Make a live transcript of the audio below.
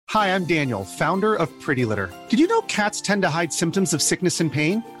Hi, I'm Daniel, founder of Pretty Litter. Did you know cats tend to hide symptoms of sickness and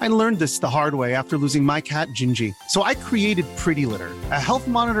pain? I learned this the hard way after losing my cat, Gingy. So I created Pretty Litter, a health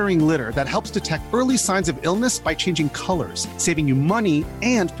monitoring litter that helps detect early signs of illness by changing colors, saving you money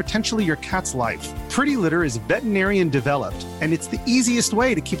and potentially your cat's life. Pretty Litter is veterinarian developed, and it's the easiest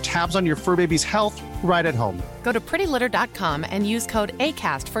way to keep tabs on your fur baby's health right at home. Go to prettylitter.com and use code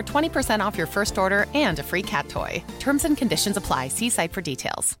ACAST for 20% off your first order and a free cat toy. Terms and conditions apply. See site for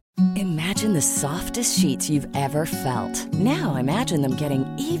details. Imagine the softest sheets you've ever felt. Now imagine them getting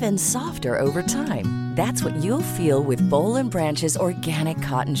even softer over time. That's what you'll feel with Boll & Branch's organic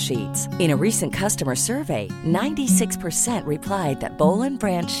cotton sheets. In a recent customer survey, 96% replied that Boll &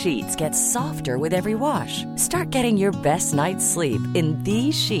 Branch sheets get softer with every wash. Start getting your best night's sleep in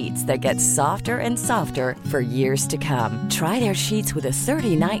these sheets that get softer and softer for years to come. Try their sheets with a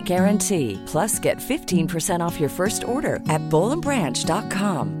 30-night guarantee. Plus, get 15% off your first order at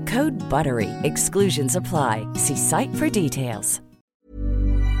bollandbranch.com. Code BUTTERY. Exclusions apply. See site for details.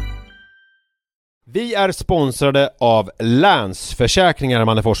 Vi är sponsrade av Länsförsäkringar,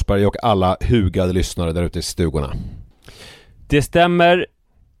 Manne Forsberg och alla hugade lyssnare där ute i stugorna. Det stämmer.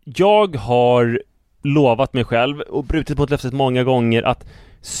 Jag har lovat mig själv och brutit mot löftet många gånger att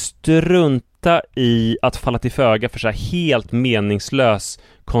strunta i att falla till föga för så här helt meningslös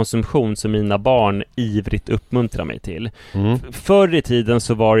konsumtion som mina barn ivrigt uppmuntrar mig till. Förr i tiden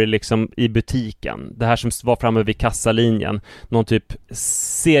så var det liksom i butiken, det här som var framme vid kassalinjen, någon typ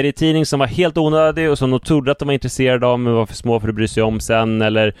serietidning som var helt onödig och som de trodde att de var intresserade av men var för små för att bry sig om sen,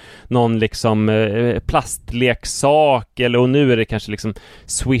 eller någon liksom plastleksak, eller, och nu är det kanske liksom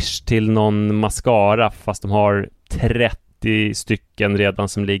Swish till någon mascara fast de har 30 stycken redan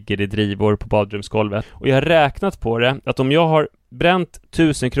som ligger i drivor på badrumsgolvet. Och jag har räknat på det att om jag har bränt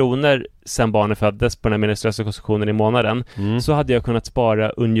 1000 kronor sen barnen föddes på den här meningslösa konsumtionen i månaden, så hade jag kunnat spara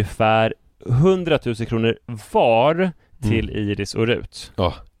ungefär 100 000 kronor var till Iris och Rut.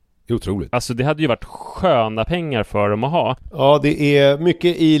 Ja, otroligt. Alltså det hade ju varit sköna pengar för dem att ha. Ja, det är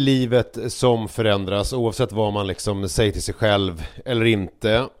mycket i livet som förändras oavsett vad man liksom säger till sig själv eller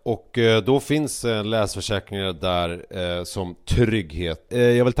inte. Och då finns Länsförsäkringar där som trygghet.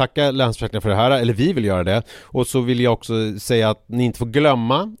 Jag vill tacka Länsförsäkringar för det här, eller vi vill göra det. Och så vill jag också säga att ni inte får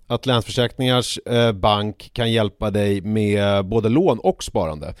glömma att Länsförsäkringars bank kan hjälpa dig med både lån och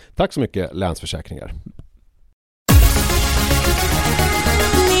sparande. Tack så mycket, Länsförsäkringar.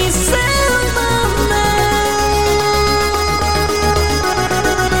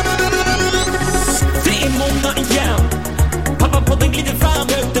 Det är måndag igen. Pappapodden glider fram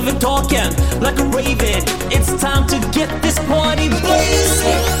högt över taken like a raven. It's time to get this party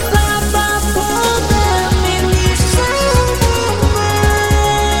blazing. Pappapodden är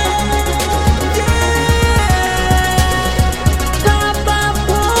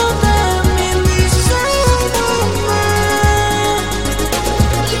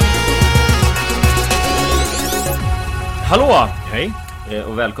Hallå! Hej.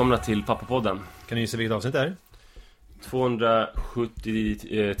 Och välkomna till Pappapodden. Kan ni gissa vilket avsnitt det är?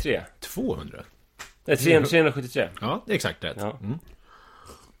 273. 200? Nej, 373. Ja, det är exakt rätt. Ja.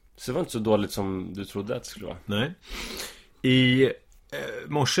 Så det var inte så dåligt som du trodde att det skulle vara. Nej. I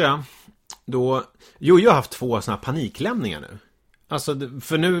morse då... Jo, jag har haft 2 såna här paniklämningar nu. Alltså,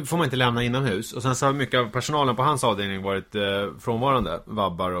 för nu får man inte lämna inomhus. Och sen så har mycket av personalen på hans avdelning varit frånvarande.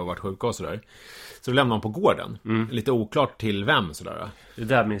 Vabbar och varit sjuka och sådär. Så då lämnar man på gården. Lite oklart till vem sådär. Det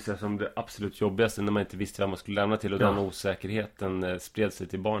där minns jag som det absolut jobbigaste, när man inte visste vem man skulle lämna till. Och den osäkerheten spred sig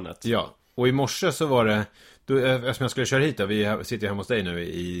till barnet. Ja, och i morse så var det då, eftersom jag skulle köra hit då, vi sitter hemma hos dig nu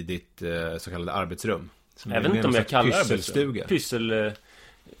i ditt så kallade arbetsrum. Jag vet inte om jag kallar det pyssel.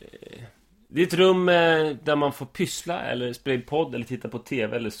 Det är ett rum där man får pyssla eller spela in podd eller titta på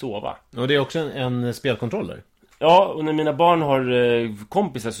tv eller sova. Och det är också en spelkontroller. Ja, och när mina barn har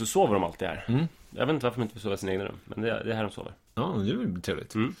kompisar så sover de alltid här. Jag vet inte varför de inte får sova i sina egna rum, men det är här de sover. Ja, det är väl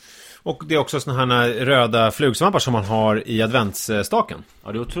trevligt. Och det är också såna här röda flugsvampar som man har i adventsstaken.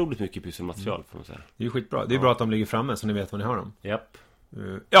 Ja, det är otroligt mycket pysselmaterial får man säga. Det är ju skitbra. Det är bra att de ligger framme så ni vet vad ni har dem. Japp.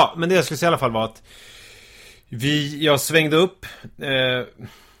 Ja, men det jag skulle säga i alla fall var att jag svängde upp.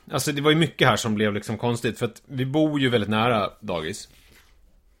 Alltså det var ju mycket här som blev liksom konstigt. För att vi bor ju väldigt nära dagis.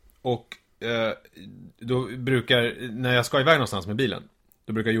 Och då brukar, när jag ska iväg någonstans med bilen,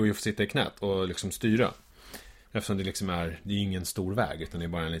 då brukar Jojo få sitta i knät och liksom styra. Eftersom det liksom det är ingen stor väg, utan det är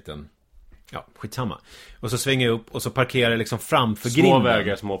bara en liten, ja, skitsamma. Och så svänger jag upp och så parkerar jag liksom framför grinden. Små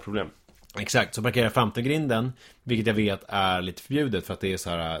vägar, små problem. Exakt, så parkerar jag framför grinden, vilket jag vet är lite förbjudet för att det är så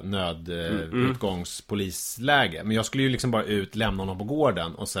här nödutgångspolisläge. Men jag skulle ju liksom bara lämna honom på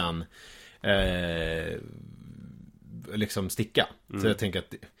gården och sen liksom sticka. Så jag tänker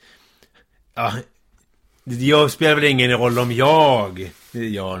att jag spelar väl ingen roll om jag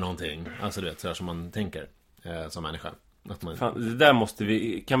gör någonting. Alltså du vet, sådär som man tänker som människa. Att man... Fan, det där måste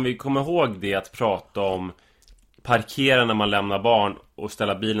vi... Kan vi komma ihåg det att prata om parkera när man lämnar barn och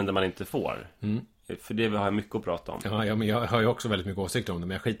ställa bilen där man inte får? För det har jag mycket att prata om. Ja, men jag har ju också väldigt mycket åsikter om det,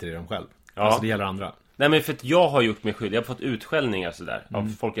 men jag skiter i dem själv. Ja. Alltså det gäller andra. Nej, men för att jag har gjort mig skyldig. Jag har fått utskällningar sådär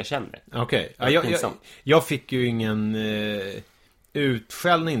av folk jag känner. Okej. Ja, jag fick ju ingen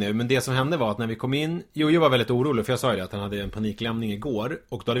utskällning nu, men det som hände var att när vi kom in, jag var väldigt orolig, för jag sa ju det att han hade en paniklämning igår,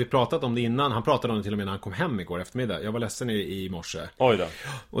 och då hade vi pratat om det innan. Han pratade om det till och med när han kom hem igår eftermiddag. Jag var ledsen i morse. Oj då.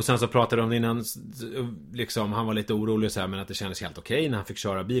 Och sen så pratade de om det innan, liksom, han var lite orolig så här, men att det kändes helt okej när han fick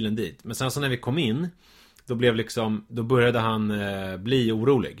köra bilen dit. Men sen så när vi kom in, då började han bli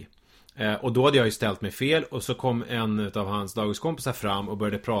orolig. Och då hade jag ju ställt mig fel, och så kom en av hans dagiskompisar fram och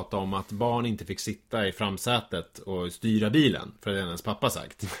började prata om att barn inte fick sitta i framsätet och styra bilen, för det hade hennes pappa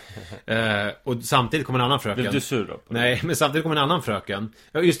sagt. Och samtidigt kom en annan fröken. Blev du sur då? Nej, men samtidigt kom en annan fröken.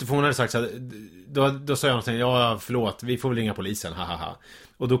 Ja, just det, för hon hade sagt så här, då sa jag någonting, ja förlåt, vi får väl ringa polisen, hahaha.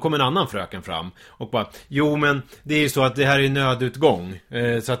 Och då kom en annan fröken fram och bara, jo men det är ju så att det här är nödutgång,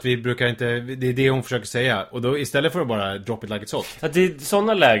 så att vi brukar inte, det är det hon försöker säga. Och då istället för att bara drop it like it's hot. Ja, det är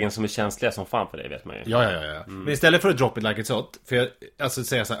sådana lägen som är känsliga som fan för dig, vet man ju. Ja. Men istället för att drop it like it's hot, för jag, alltså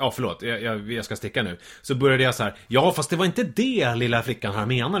säga så här, ja förlåt, jag ska sticka nu. Så började jag så här, ja fast det var inte det lilla flickan här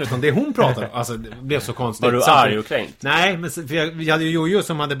menar, utan det hon pratade om. Alltså det blev så konstigt. Var du arg och kränkt? Nej, men för vi hade ju Jojo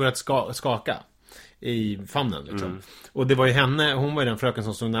som hade börjat skaka i famnen liksom. Och det var ju henne, hon var ju den fröken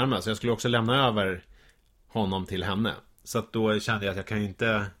som stod närmast, så jag skulle också lämna över honom till henne. Så att då kände jag att jag kan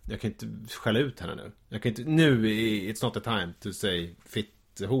inte skälla ut henne nu. Jag kan inte, nu it's not the time to say fit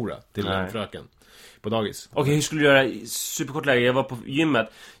hora till den fröken på dagis. Okej, hur skulle du göra? Superkort läge, jag var på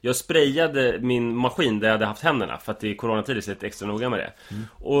gymmet. Jag sprayade min maskin där jag hade haft händerna, för att det är coronatid, så är lite extra noga med det.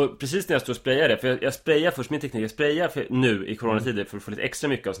 Och precis när jag stod och sprayade, för jag sprayar först min teknik, jag sprayar nu i coronatider för att få lite extra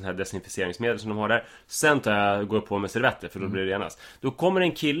mycket av sån här desinficeringsmedel som de har där. Sen går jag på med servetter, för då blir det renast. Då kommer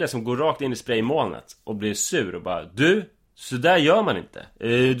en kille som går rakt in i spraymolnet och blir sur och bara, du, så där gör man inte.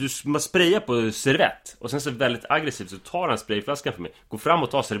 Man sprayar på servett. Och sen så väldigt aggressivt så tar han sprayflaskan för mig, går fram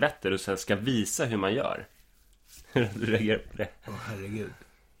och tar servetter och sen ska visa hur man gör. Du reagerar på det. Herregud.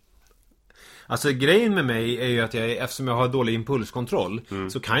 Alltså grejen med mig är ju att eftersom jag har dålig impulskontroll,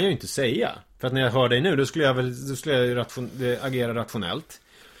 så kan jag ju inte säga. För att när jag hör dig nu, då skulle jag agera rationellt.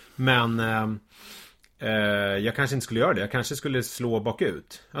 Men jag kanske inte skulle göra det. Jag kanske skulle slå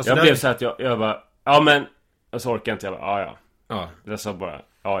bakut. Alltså, jag blev så att jag bara, ja men jag så orkar inte, jag bara, ja. Jag sa bara,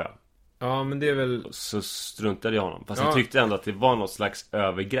 ja. Ja, men det är väl... Så struntade jag honom. Fast jag tyckte ändå att det var något slags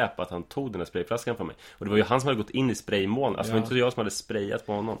övergrepp att han tog den här sprayflaskan från mig. Och det var ju han som hade gått in i spraymoln. Alltså det var inte jag som hade sprayat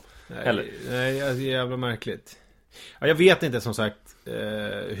på honom. Nej, det är jävla märkligt. Ja, jag vet inte som sagt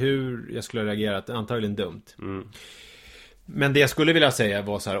hur jag skulle ha reagerat. Antagligen dumt. Men det jag skulle vilja säga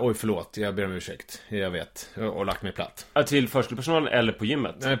var så här, oj förlåt, jag ber om ursäkt. Jag vet, och lagt mig platt. Till förskolepersonalen eller på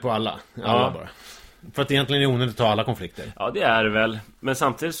gymmet? Nej, på alla bara. För att det egentligen är onödigt att ta alla konflikter. Ja, det är det väl. Men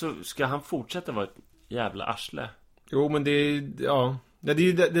samtidigt så ska han fortsätta vara ett jävla arsle. Jo, men det är... Ja. Det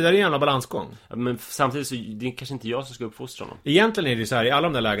där är en jävla balansgång. Ja, men samtidigt så det är kanske inte jag som ska uppfostra honom. Egentligen är det ju så här, i alla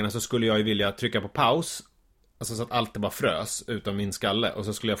de där lägena så skulle jag ju vilja trycka på paus. Alltså så att allt bara frös utom min skalle. Och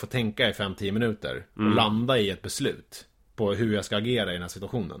så skulle jag få tänka i 5-10 minuter. Och landa i ett beslut på hur jag ska agera i den här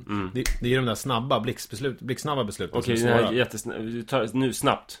situationen. Det är ju de där snabba blixtsnabba besluten. Okej, vi tar nu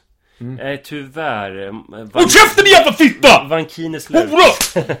snabbt. Tyvärr. Håll käften jävla fitta! Vankines slut.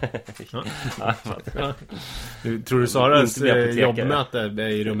 Tror du Saras jobbmöte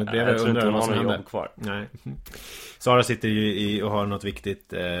i rummet bredvid? Jag tror inte hon har någon jobb kvar. Nej. Sara sitter ju och har något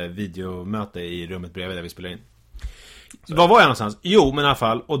viktigt videomöte i rummet bredvid där vi spelar in. Var jag någonstans? Jo, men i alla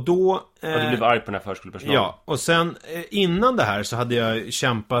fall. Och då... och du blev arg på den här förskolepersonalen. Ja, och sen innan det här så hade jag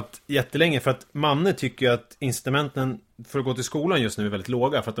kämpat jättelänge. För att Manne tycker att incitamenten för att gå till skolan just nu är väldigt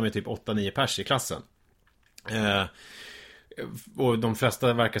låga. För att de är typ 8-9 pers i klassen. Och de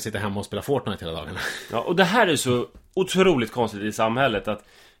flesta verkar sitta hemma och spela Fortnite hela dagarna. Ja, och det här är så otroligt konstigt i samhället. Att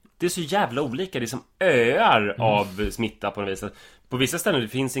det är så jävla olika. Det är som öar av smitta på något vis. På vissa ställen det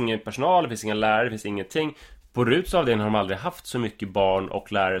finns ingen personal, det finns inga lärare, det finns ingenting. På Ruts avdelning har de aldrig haft så mycket barn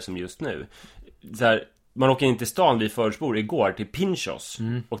och lärare som just nu. Så här, man åker in till stan vid Fördsbor igår till Pinchos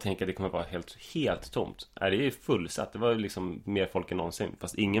och tänker att det kommer vara helt tomt. Det är fullsatt. Det var liksom mer folk än någonsin.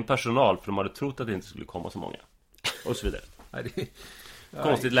 Fast ingen personal, för de hade trott att det inte skulle komma så många. Och så vidare.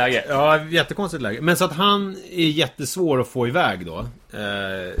 Konstigt läge. Ja, jättekonstigt läge. Men så att han är jättesvår att få iväg då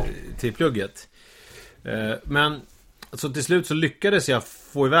till plugget. Men så till slut så lyckades jag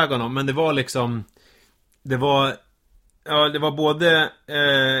få iväg honom. Men det var liksom... Det var Ja, det var både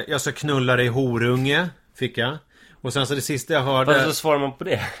jag ska knulla dig horunge, fick jag. Och sen så det sista jag hörde... Vad så svarar man på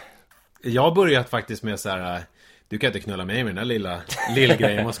det? Jag har börjat faktiskt med så här: du kan inte knulla mig med den där lilla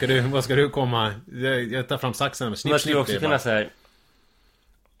grejen. Vad ska du komma? Jag tar fram saxen och snipp. Man skulle också kunna säga: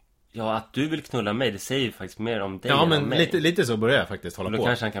 ja, att du vill knulla mig, det säger ju faktiskt mer om dig. Ja, än men om mig. lite så börjar jag faktiskt hålla och då på.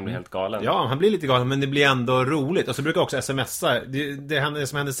 kanske han kan bli helt galen. Ja, han blir lite galen, men det blir ändå roligt. Och så brukar jag också smsa. Det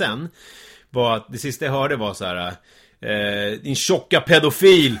som hände sen var att det sista jag hörde var så här: din tjocka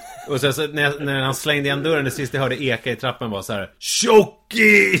pedofil. Och sen så när han slängde igen dörren, det sista jag hörde eka i trappen var så här: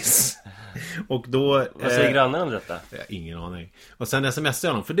 tjockis! Och då... Vad säger grannen om detta? Jag har ingen aning. Och sen smsade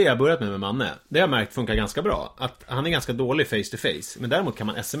jag honom, för det har jag börjat med Manne. Det har jag märkt funkar ganska bra. Att han är ganska dålig face to face. Men däremot kan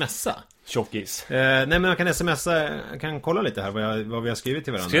man smsa. Tjockis. Nej, men man kan smsa. Jag kan kolla lite här vad vi har skrivit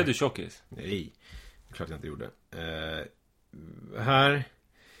till varandra. Skrev du tjockis? Nej, klart jag inte gjorde. Här.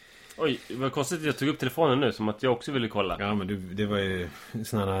 Oj, vad konstigt att jag tog upp telefonen nu, som att jag också ville kolla. Ja, men det var ju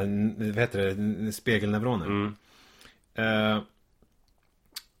sådana, vad heter det, spegelneuroner.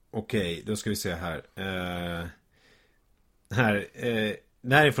 Okej, då ska vi se här.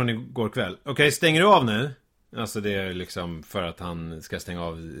 Det här är från igår kväll. Okej, stänger du av nu? Alltså det är liksom för att han ska stänga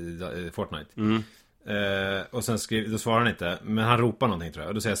av Fortnite. Och sen då svarar han inte. Men han ropar någonting, tror jag.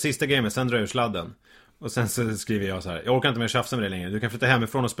 Och då säger jag: sista gamet, sen drar jag ur sladden. Och sen så skriver jag så här: jag orkar inte mer tjafsa med dig längre. Du kan flytta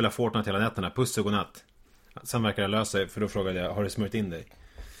hemifrån och spela Fortnite hela nätterna. Puss och godnatt. Sen verkar det lösa sig, för då frågade jag: har du smört in dig?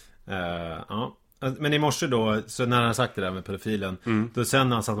 Ja. Men i morse då, så när han har sagt det där med pedofilen, då sen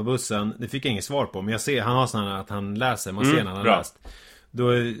när han satt på bussen, det fick jag inget svar på, men jag ser, han har sådana att han läser, man ser när han har läst.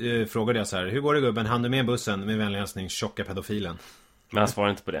 Då frågade jag så här: hur går det, gubben? Han du med bussen? Med vänlig hälsning, tjocka pedofilen. Men han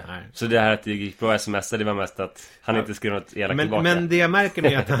svarade inte på det. Nej. Så det här att det gick bra sms, det var mest att han inte skrev något elakt tillbaka. Men det jag märker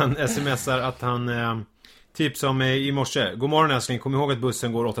är att han smsar att han typ som i morse: god morgon älskling, kom ihåg att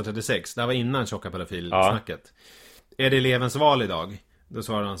bussen går 8.36. Det här var innan tjocka pedofil-snacket. Är det elevens val idag? Då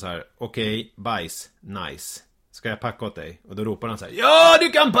svarar han så här: okej, bajs, nice. Ska jag packa åt dig? Och då ropar han så här: ja, du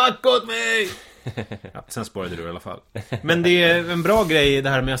kan packa åt mig! Ja, sen spårade du i alla fall. Men det är en bra grej det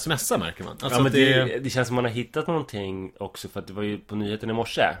här med smsa, märker man. Alltså, ja, men det känns som man har hittat någonting också, för att det var ju på nyheten i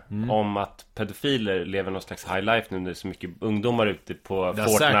morse om att pedofiler lever någon slags high life nu när det är så mycket ungdomar ute på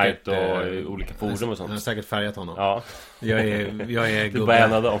Fortnite säkert, och olika forum och sånt. Jag har säkert färgat honom. Ja. Jag är Du är bara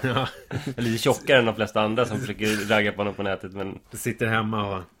en av dem. Ja. Lite tjockare än de flesta andra som försöker ragga på honom på nätet, men... Du sitter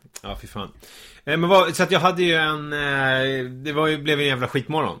hemma och... Ja, fy fan. Så att jag hade ju blev en jävla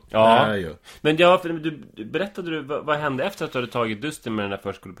skitmorgon. Ja. Men du berättade vad hände efter att du hade tagit dusten med den där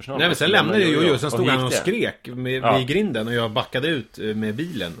förskolepersonalen? Nej, men sen lämnade jag ju. Sen stod han och skrek vid grinden, och jag backade ut med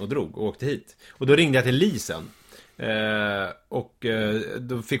bilen och drog och åkte hit. Och då ringde jag till Lisen. Och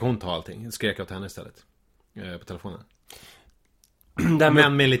då fick hon ta allting. Skrek jag åt henne istället på telefonen.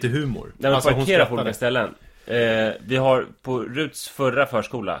 Men med lite humor. Där man parkerar på olika ställen. Vi har på Ruts förra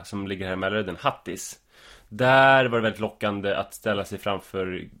förskola, som ligger här i Melleröden, Hattis. Där var det väldigt lockande att ställa sig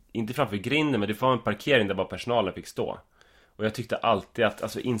framför, inte framför grinden, men det var en parkering där bara personalen fick stå. Och jag tyckte alltid att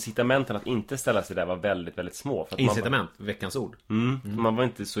alltså, incitamenten att inte ställa sig där var väldigt, väldigt små. För att incitament, veckans ord. Man var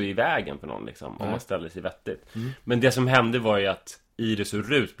inte så i vägen för någon liksom, om man ställde sig vettigt. Men det som hände var ju att Iris och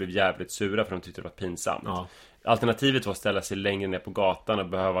Rut blev jävligt sura, för de tyckte det var pinsamt. Ja. Alternativet var att ställa sig längre ner på gatan och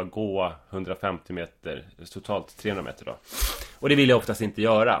behöva gå 150 meter, totalt 300 meter då. Och det ville jag oftast inte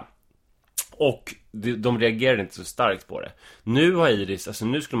göra. Och de reagerade inte så starkt på det. Nu har Iris, alltså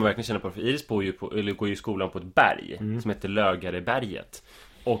nu skulle man verkligen känna på det, för Iris går ju i skolan på ett berg som heter Lögareberget.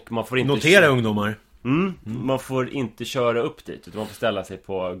 Och man får inte... Notera ungdomar. Man får inte köra upp dit, utan man får ställa sig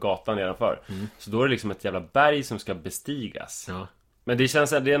på gatan nedanför. Så då är det liksom ett jävla berg som ska bestigas. Ja. Men det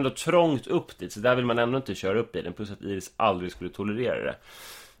känns att det är ändå trångt upp dit, så där vill man ändå inte köra upp bilen. Plus att Iris aldrig skulle tolerera det.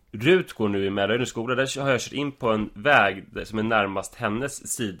 Rut går nu i Mellerödens skola. Där har jag kört in på en väg som är närmast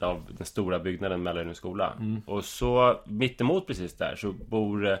hennes sida av den stora byggnaden Mellerödens skola. Och så mittemot precis där så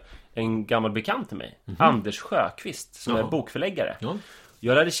bor en gammal bekant till mig, Anders Sjöqvist, som är bokförläggare.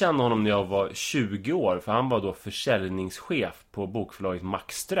 Jag lärde känna honom när jag var 20 år, för han var då försäljningschef på bokförlaget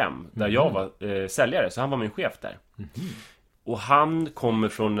Maxström, där jag var säljare, så han var min chef där. Och han kommer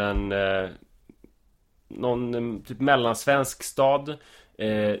från någon typ mellansvensk stad,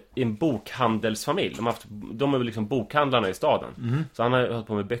 en bokhandelsfamilj. De är väl liksom bokhandlarna i staden. Så han har hållit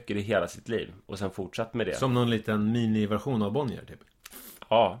på med böcker i hela sitt liv och sen fortsatt med det. Som någon liten miniversion av Bonnier typ.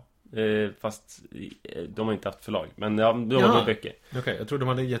 Ja, fast de har inte haft förlag. Men ja, de har med böcker. Okej, jag trodde de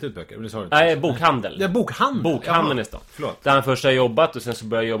hade gett ut böcker, men det sa du inte. Nej, bokhandel. Ja, Bokhandeln i stan. Förlåt. Där han först har jobbat och sen så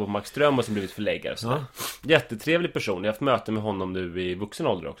började jag jobba på Maxström och sen blivit förläggare. Jättetrevlig person. Jag har haft möte med honom nu i vuxen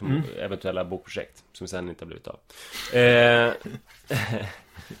ålder också. Eventuella bokprojekt som sen inte har blivit av.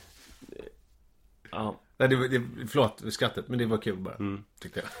 Ja. Förlåt skrattet, men det var kul bara,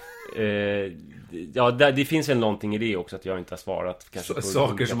 tyckte jag. Ja, det finns väl någonting i det också, att jag inte har svarat kanske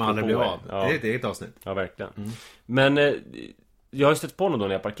saker som aldrig blev av. Ja. Det är ett eget avsnitt. Ja, verkligen. Men jag har ju stött på någon då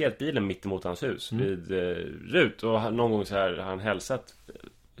när jag parkerat bilen mitt emot hans hus vid Rut, och någon gång så här har han hälsat.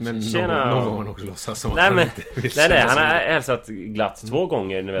 Men Tjena. någon gång har han också låtsas som Nej, att men, inte vill nej, han känna har sig- hälsat glatt 2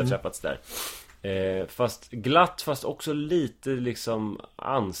 gånger när vi har träffats där. Fast glatt, fast också lite liksom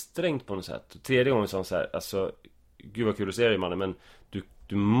ansträngt på något sätt. Och 3:e gången sa han så här: alltså, gud vad kul att se dig, mannen, men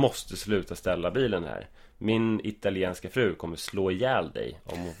du måste sluta ställa bilen här. Min italienska fru kommer slå ihjäl dig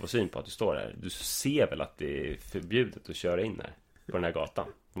om hon får syn på att du står här. Du ser väl att det är förbjudet att köra in här på den här gatan.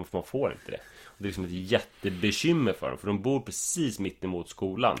 Man får inte det. Och det är liksom ett jättebekymmer för dem, för de bor precis mitt emot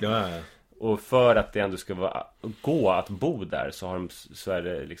skolan. Ja. Och för att det ändå ska gå att bo där, så är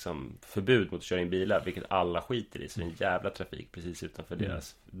det liksom förbud mot att köra in bilar, vilket alla skiter i. Så det är en jävla trafik precis utanför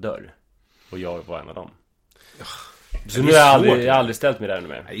deras dörr. Och jag var en av dem. Så nu har jag aldrig ställt mig där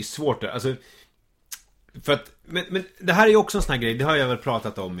med. Det är svårt, alltså. För att, men det här är ju också en sån här grej. Det har jag väl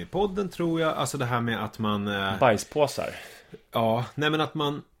pratat om i podden, tror jag. Alltså det här med att man Bajspåsar. Ja, nej men att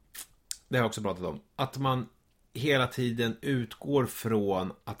man, det har jag också pratat om, att man hela tiden utgår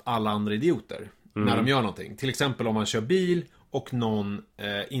från att alla andra är idioter när de gör någonting. Till exempel om man kör bil och någon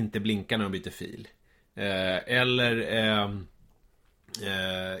inte blinkar när de byter fil.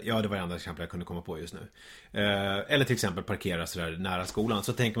 Ja, det var det enda exempel jag kunde komma på just nu. Eller till exempel parkera så där nära skolan.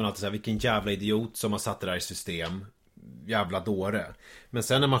 Så tänker man alltid så här: vilken jävla idiot som har satt det där i system. Jävla dåre. Men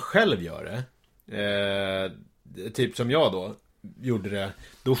sen när man själv gör det, typ som jag då gjorde det,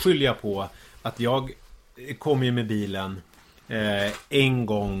 då skyller jag på att jag kom ju med bilen en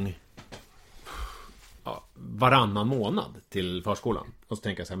gång varannan månad till förskolan. Och så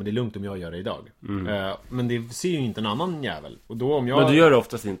tänker jag så här: men det är lugnt om jag gör det idag. Men det ser ju inte en annan jävel. Och då om jag... Men du gör det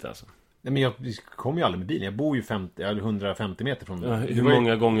oftast inte alltså? Nej, men jag kommer ju aldrig med bilen. Jag bor ju 150 meter från Ja, hur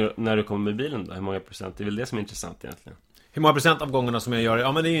många gånger när du kommer med bilen då? Hur många procent? Det är väl det som är intressant egentligen. Hur många procent av gångerna som jag gör det?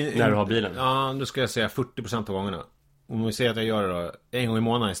 Ja, men det är när du har bilen? Ja, då ska jag säga 40% av gångerna. Om vi säger att jag gör det då, en gång i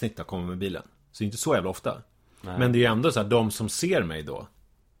månaden i snitt att komma med bilen. Så det är inte så jävla ofta. Nej. Men det är ju ändå så här: de som ser mig då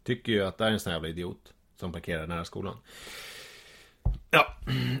tycker ju att det är en sån jävla idiot som parkerar nära skolan. Ja,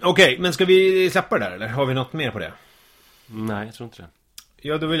 okej, men ska vi släppa det där, eller har vi något mer på det? Nej, jag tror inte det.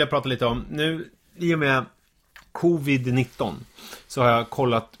 Ja, då vill jag prata lite om, nu i och med covid-19 så har jag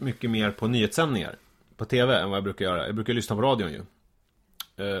kollat mycket mer på nyhetssändningar på tv än vad jag brukar göra. Jag brukar lyssna på radion ju.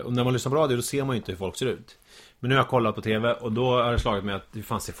 Och när man lyssnar på radio då ser man ju inte hur folk ser ut. Men nu har jag kollat på tv och då har det slagit mig att hur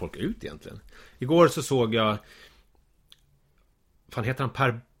fan ser folk ut egentligen? Igår så såg jag, fan heter han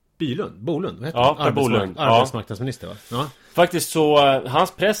Per Bolund? Vad heter ja, han? Per Bolund. Arbetsmarknadsminister, va? Ja. Faktiskt så,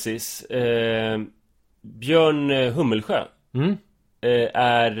 hans pressis, Björn Hummelsjö,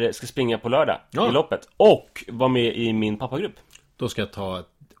 ska springa på lördag i loppet. Och var med i min pappagrupp. Då ska jag ta ett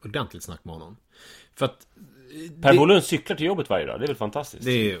ordentligt snack med honom. För att Per Bolund cyklar till jobbet varje dag. Det är väl fantastiskt.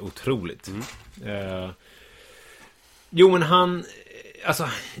 Det är otroligt. Jo, men han, alltså,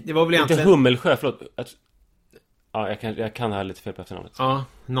 det var väl egentligen inte Hummelsjö, förlåt. Ja, jag kan ha lite fel på efternamnet. Ja,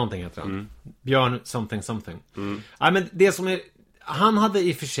 någonting heter han. Björn something. Ja, men det som är, han hade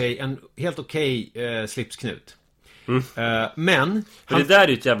i och för sig en helt okej slipsknut. Men det där är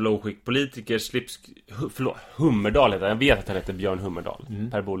ju ett jävla oskick. Politiker Hummerdal heter han. Jag vet att han heter Björn Hummerdal.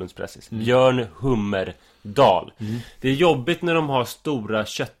 Per Bolunds pressis. Björn Hummerdal. Det är jobbigt när de har stora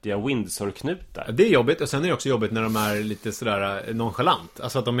köttiga Windsor-knutar. Det är jobbigt, och sen är det också jobbigt när de är lite sådär nonchalant.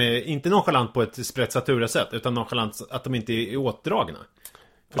 Alltså att de är inte nonchalant på ett sprezzatura-sätt, utan nonchalant att de inte är åtdragna.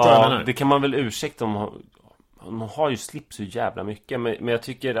 Förstår jag menar? Det kan man väl ursäkta om. De har ju slips så jävla mycket. Men jag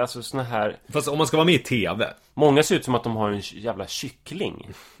tycker alltså såna här... Fast om man ska vara med i tv, många ser ut som att de har en jävla kyckling.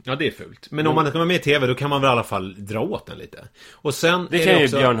 Ja, det är fult. Men om man ska vara med i tv, då kan man väl i alla fall dra åt den lite. Och sen det kan ju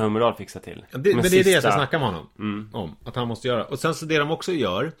också Björn Hummerdal fixa till. Men det är det jag ska snacka med honom om. Att han måste göra. Och sen så det de också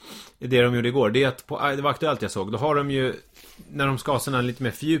gör, det de gjorde igår, det är att det var Aktuellt jag såg. Då har de ju, när de ska ha såna lite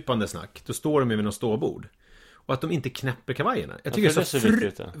mer fördjupande snack, då står de ju vid någon ståbord. Och att de inte knäpper kavajerna. Jag tycker det är så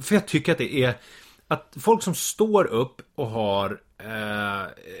viktigt. För jag tycker att det är att folk som står upp och har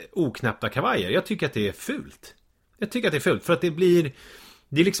oknäppta kavajer, jag tycker att det är fult. För att det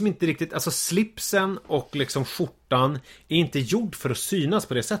är liksom inte riktigt, alltså slipsen och liksom skjortan är inte gjord för att synas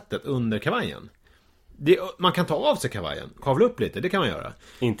på det sättet under kavajen. Man kan ta av sig kavajen, kavla upp lite, det kan man göra.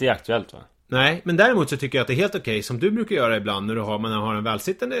 Inte i Aktuellt, va? Nej, men däremot så tycker jag att det är helt okej, som du brukar göra ibland när man har en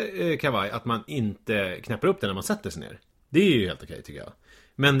välsittande kavaj, att man inte knäpper upp den när man sätter sig ner. Det är ju helt okej, tycker jag.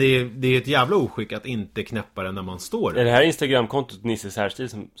 Men det är ett jävla oskick att inte knäppa den när man står. Är det här Instagram-kontot Nisses Härstil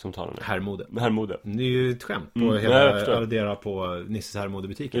som talar nu? Herrmode. Det är ju ett skämt på hela Addera på Nisses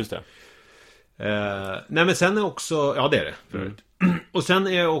Herrmodebutiken. Just Nej men sen är också... Ja, det är det förut. Och sen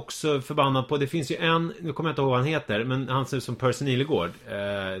är jag också förbannad på... Det finns ju en... Nu kommer jag inte ihåg vad han heter. Men han ser ut som Percy Nilegård.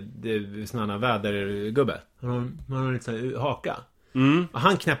 Det är sån här vädergubbe. Han har lite så här haka. Och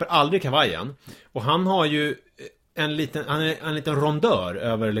han knäpper aldrig kavajen. Och han har ju en liten rondör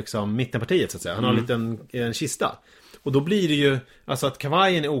över liksom mittenpartiet så att säga. Han har en kista. Och då blir det ju alltså att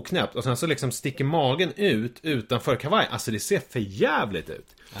kavajen är oknäppt och sen så liksom sticker magen ut utanför kavajen. Alltså det ser för jävligt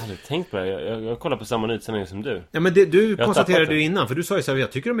ut. Jag hade tänkt på det. Jag kollar på samma utsändning som du. Ja men du konstaterade ju innan. För du sa ju så här,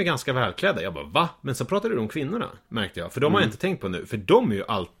 jag tycker de är ganska välklädda. Jag bara, va? Men så pratade du om kvinnorna, märkte jag. För de har jag inte tänkt på nu. För de är ju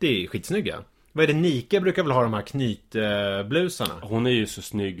alltid skitsnygga. Vad är det? Nike brukar väl ha de här knytblusarna. Hon är ju så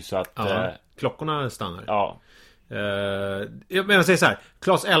snygg så att... klockorna stannar. Ja. Men jag säger så här,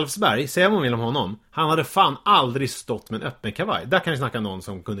 Claes Elfsberg, säger vad man vill om honom. Han hade fan aldrig stått med en öppen kavaj. Där kan vi snacka någon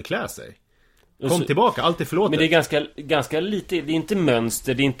som kunde klä sig. Kom tillbaka, allt är förlåtet. Men det är ganska lite. Det är inte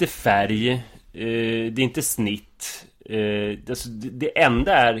mönster, det är inte färg, det är inte snitt. Det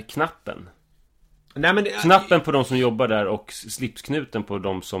enda är knappen. Nej, men knappen på de som jobbar där och slipsknuten på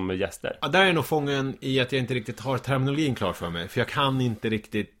de som är gäster. Ja, där är nog fången i att jag inte riktigt har terminologin klar för mig. För jag kan inte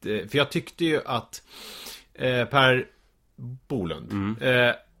riktigt... För jag tyckte ju att Per Bolund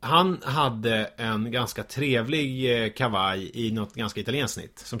han hade en ganska trevlig kavaj i något ganska italienskt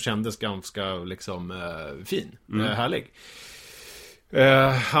snitt som kändes ganska liksom fin, härlig.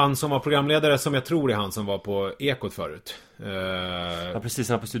 Han som var programledare, som jag tror är han som var på Ekot förut. Ja, precis,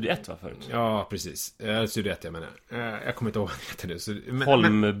 han var på Studio 1 va, förut? Ja, precis. Studio 1 jag menar. Jag kommer inte ihåg vad han heter nu.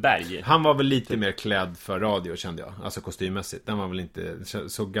 Holmberg. Han var väl lite mer klädd för radio, kände jag. Alltså kostymmässigt. Den var väl inte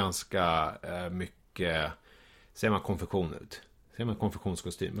så ganska mycket... Säger man konfektion ut? Säger man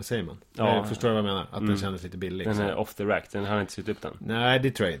konfektionskostym? Vad säger man? Ja, jag förstår vad jag menar. Att den kändes lite billig. Den är off the rack. Den har inte sytt upp den. Nej,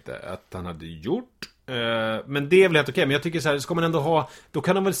 det tror jag inte att han hade gjort. Men det är väl helt okej. Men jag tycker så här, ska man ändå ha... Då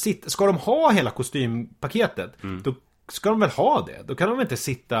kan de väl sitta... Ska de ha hela kostympaketet? Då ska de väl ha det. Då kan de väl inte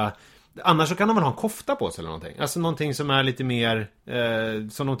sitta... Annars så kan de väl ha en kofta på sig eller någonting. Alltså någonting som är lite mer...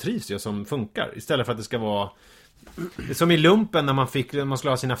 som de trivs i och som funkar. Istället för att det ska vara... Som i lumpen när man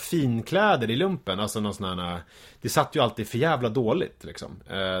skulle ha sina finkläder i lumpen. Alltså någon sån här, det satt ju alltid för jävla dåligt liksom.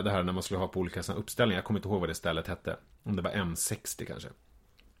 Det här när man skulle ha på olika såna uppställningar. Jag kommer inte ihåg vad det stället hette. Om det var M60 kanske.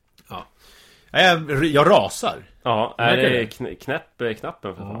 Ja. Jag rasar. Ja, är det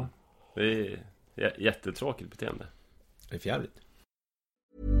knappen för fan. Det är jättetråkigt beteende. Det är fjärligt.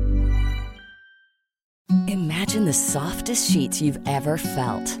 Imagine the softest sheets you've ever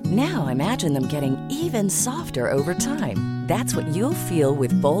felt. Now imagine them getting even softer over time. That's what you'll feel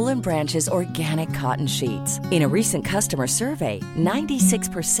with Boll & Branch's organic cotton sheets. In a recent customer survey,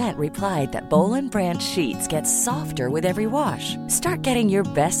 96% replied that Boll & Branch sheets get softer with every wash. Start getting your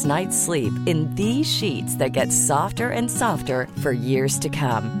best night's sleep in these sheets that get softer and softer for years to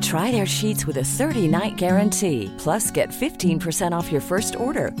come. Try their sheets with a 30-night guarantee. Plus, get 15% off your first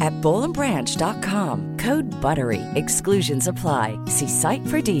order at bollandbranch.com. Code BUTTERY. Exclusions apply. See site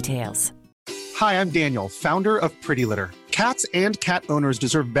for details. Hi, I'm Daniel, founder of Pretty Litter. Cats and cat owners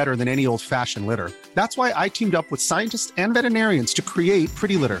deserve better than any old-fashioned litter. That's why I teamed up with scientists and veterinarians to create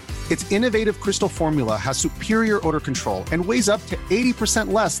Pretty Litter. Its innovative crystal formula has superior odor control and weighs up to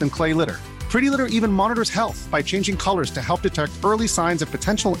 80% less than clay litter. Pretty Litter even monitors health by changing colors to help detect early signs of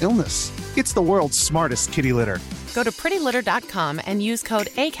potential illness. It's the world's smartest kitty litter. Go to prettylitter.com and use code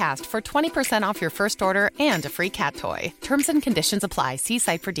ACAST for 20% off your first order and a free cat toy. Terms and conditions apply. See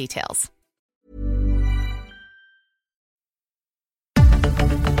site for details.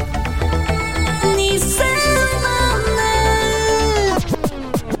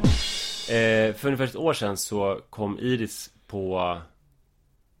 För ungefär ett år sedan så kom Iris på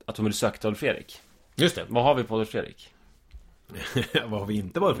att hon ville söka Adolf Fredrik. Just det. Vad har vi på Adolf Fredrik? Vad har vi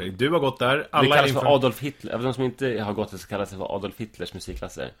inte på Adolf Fredrik? Du har gått där. Alla det kallas för Adolf Hitler. Även de som inte har gått det så kallas det för Adolf Hitlers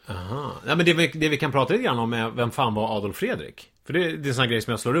musikklasser. Aha. Ja, men det vi kan prata lite grann om är vem fan var Adolf Fredrik? För det är en sån här grej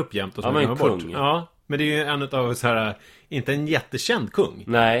som jag slår upp jämt och så men kung. Bort. Ja, men det är ju en av så här, inte en jättekänd kung.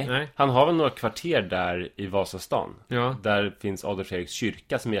 Nej. Han har väl några kvarter där i Vasastan. Ja. Där finns Adolf Fredriks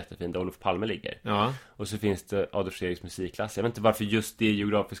kyrka som är jättefin, där Olof Palme ligger. Ja. Och så finns det Adolf Fredriks musikklass. Jag vet inte varför just det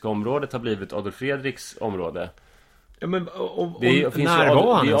geografiska området har blivit Adolf Fredriks område. Ja, men det finns när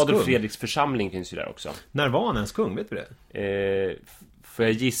var han ens Adolf kung? Fredriks församling finns ju där också. När var han ens kung, vet du det? Får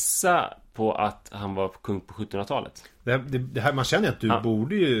jag gissa på att han var kung på 1700-talet? Det här, man känner att du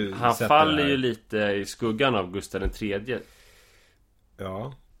borde ju han faller ju lite i skuggan av Gustav III.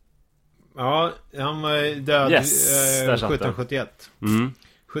 Ja. Ja, han var död 1771.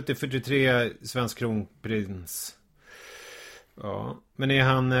 1743, svensk kronprins. Ja, men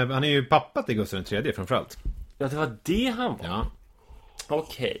han är ju pappa till Gustav III framförallt. Ja, det var det han var. Ja.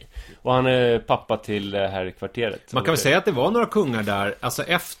 Okej. Och han är pappa till här i kvarteret. Man kan väl säga att det var några kungar där. Alltså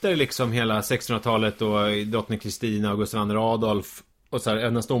efter liksom hela 1600-talet och drottning Kristina och Gustav II Adolf och så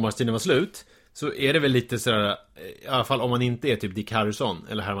här, när stormaktstiden var slut, så är det väl lite sådär, i alla fall om man inte är typ Dick Harrison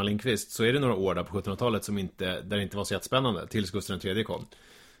eller Herman Lindqvist, så är det några år där på 1700-talet där det inte var så jättespännande tills Gustav III kom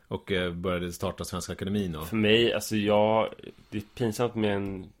och började starta Svenska Akademin. Och... För mig, alltså det är pinsamt med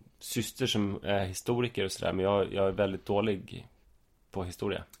en syster som är historiker och sådär, men jag är väldigt dålig på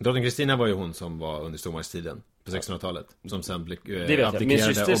historia. Drottning Kristina var ju hon som var under stormaktstiden på 1600-talet, som sen det vet jag. Min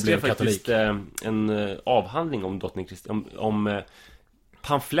syster skrev faktiskt en avhandling om drottning Kristina, om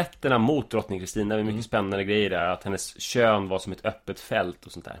pamfletterna mot drottning Kristina. Det är mycket spännande grejer där, att hennes kön var som ett öppet fält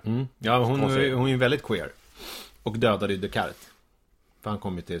och sånt där. Ja, hon är ju väldigt queer. Och dödade ju Descartes. För han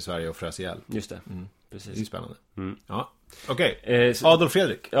kom ju till Sverige och frös ihjäl. Just det, precis. Det är spännande. Ja. Okej, Adolf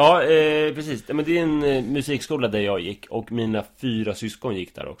Fredrik. Ja, precis. Men det är en musikskola där jag gick, och mina 4 syskon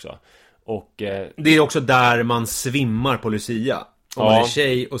gick där också. Och det är också där man svimmar på Lucia. Om man är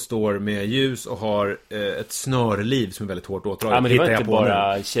tjej och står med ljus och har ett snörliv som är väldigt hårt åtdraget. Ja, men det var inte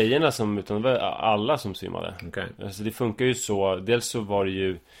bara tjejerna som, utan det var alla som svimmade. Okay. Alltså det funkar ju så. Dels så var det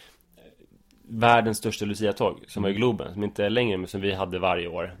ju världens största Lucia-tåg som var i Globen, som inte är längre, men som vi hade varje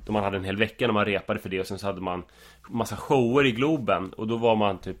år. Då man hade en hel vecka när man repade för det, och sen så hade man massa shower i Globen, och då var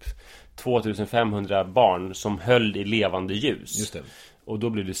man typ 2500 barn som höll i levande ljus. Just det. Och då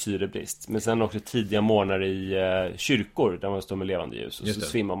blev det syrebrist. Men sen också tidiga morgnar i kyrkor där man står med levande ljus, och så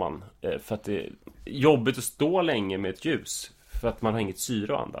svimmar man, för att det är jobbigt att stå länge med ett ljus, för att man har inget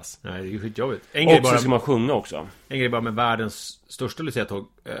syre att andas. Nej, det är ju skitjobbigt. Och så ska man sjunga också. En grej bara med världens största Lucia-tåg,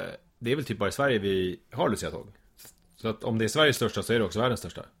 det är väl typ bara i Sverige vi har Lucia-tåg. Så att om det är Sveriges största, så är det också världens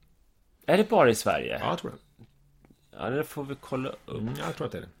största. Är det bara i Sverige? Ja, jag tror det. Ja, det får vi kolla upp. Jag tror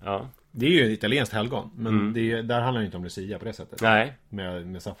att det är det. Ja. Det är ju ett italienskt helgon, men där handlar det inte om Lucia på det sättet. Nej.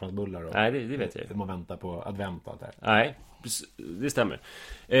 Med saffransbullar och... Nej, det vet jag. Man väntar på advent och allt det här. Nej, det stämmer.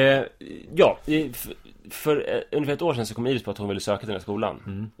 För ungefär ett år sedan så kom Iris på att hon ville söka till den här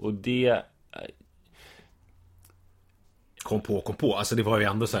skolan. Och det... Kom på. Alltså det var ju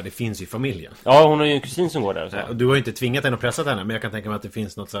ändå så här, det finns ju familjen. Ja, hon har ju en kusin som går där. Och så. Du har ju inte tvingat henne och pressat henne, men jag kan tänka mig att det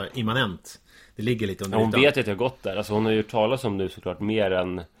finns något så här immanent. Det ligger lite under hon vet ju att jag har gått där. Alltså hon har ju talat om nu såklart mer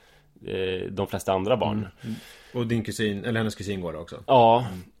än de flesta andra barn. Och din kusin, eller hennes kusin går där också. Ja,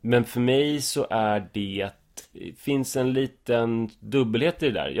 men för mig så är det... finns en liten dubbelhet i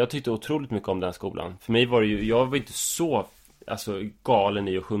det där. Jag tyckte otroligt mycket om den skolan. För mig var det ju... Jag var inte så galen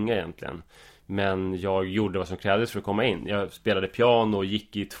i att sjunga egentligen. Men jag gjorde vad som krävdes för att komma in. Jag spelade piano och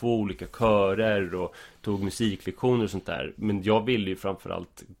gick i 2 olika körer och tog musiklektioner och sånt där. Men jag ville ju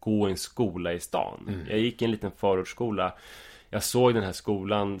framförallt gå i en skola i stan. Jag gick i en liten förortsskola. Jag såg den här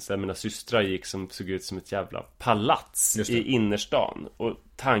skolan så mina systrar gick som såg ut som ett jävla palats i innerstan. Och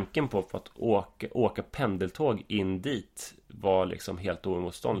tanken på att åka pendeltåg in dit var liksom helt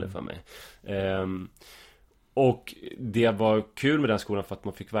oemotståndlig för mig. Och det var kul med den skolan för att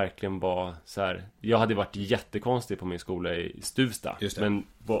man fick verkligen vara så här. Jag hade varit jättekonstig på min skola i Stuvsta, men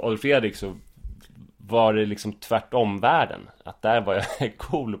på Adolf Fredrik så var det liksom tvärtom världen. Att där var jag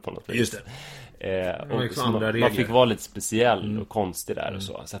cool på något vis. Just det. Och liksom man fick vara lite speciell och konstig där och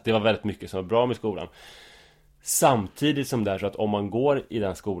så. Så att det var väldigt mycket som var bra med skolan. Samtidigt som det är så att om man går i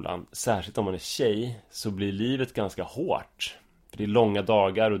den skolan, särskilt om man är tjej, så blir livet ganska hårt. För det är långa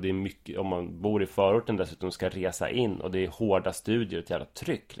dagar och det är mycket, om man bor i förorten dessutom ska resa in, och det är hårda studier och ett jävla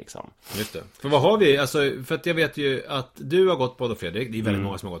tryck liksom. Just det. För vad har vi, alltså, för att jag vet ju att du har gått på Adolf Fredrik. Det är väldigt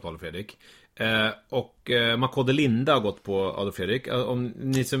många som har gått på Adolf Fredrik. Och Makode Linda har gått på Adolf Fredrik. Om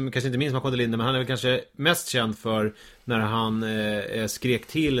ni som kanske inte minns Makode Linda, men han är väl kanske mest känd för när han skrek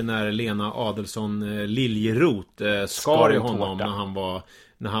till när Lena Adelsohn Liljeroth skar i honom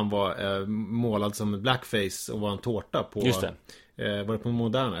när han var målad som blackface och var en tårta på... Just det. Var det på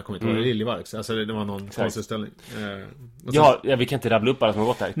Moderna? Jag kommer inte ihåg, det Liljevalchs. Alltså det var någon konstutställning. Ja, vi kan inte rabbla upp alla som har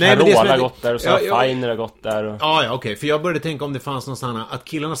gått där. Carola har gått där och Sarah Finer har gått där. Och... Ja, okej. För jag började tänka om det fanns någon sån här, att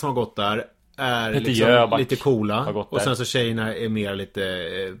killarna som har gått där är liksom lite coola, och sen så tjejerna är mer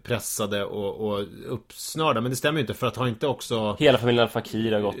lite pressade och uppsnörda. Men det stämmer ju inte, för att ha inte också... Hela familjen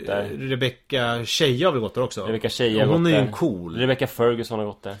Fakir har gått där. Rebecca Tjeja har väl gått där också. Rebecca Tjeja har gått där. Hon är ju en cool. Rebecca Ferguson har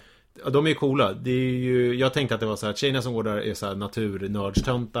gått där. Ja, de är ju coola. Det är ju, jag tänkte att det var så här, tjejerna som går där är så här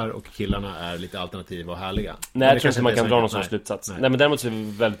naturnördstöntar och killarna är lite alternativa och härliga. Nej, jag tror inte man kan dra någon sån slutsats. Nej, men däremot så är det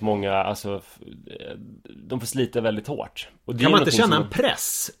väldigt många, alltså, de får slita väldigt hårt. Och det kan man inte känna en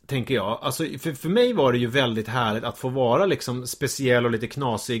press, tänker jag? Alltså, för mig var det ju väldigt härligt att få vara liksom speciell och lite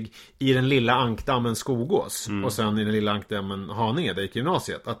knasig i den lilla ankdammen Skogås. Och sen i den lilla ankdammen Haninge, där gick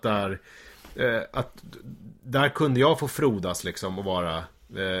gymnasiet. Att där... att där kunde jag få frodas liksom och vara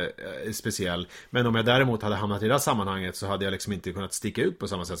speciell. Men om jag däremot hade hamnat i det här sammanhanget så hade jag liksom inte kunnat sticka ut på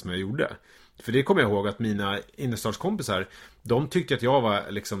samma sätt som jag gjorde. För det kommer jag ihåg att mina innerstadskompisar, de tyckte att jag var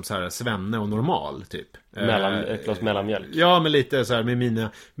liksom så här svenne och normal typ. Ett glas mellanmjölk. Ja, men lite så här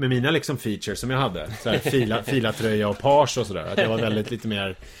med mina liksom features som jag hade. Så här filatröja och page och sådär. Att jag var väldigt lite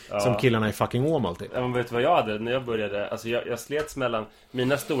mer som killarna i fucking Åmål typ. Ja, men vet du vad jag hade när jag började? Alltså jag slets mellan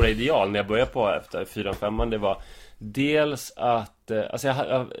mina stora ideal när jag började på efter 4-5. Det var dels att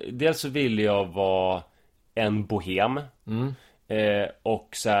dels så ville jag vara en bohem och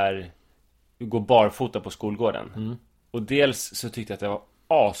så här gå barfota på skolgården. Och dels så tyckte jag att det var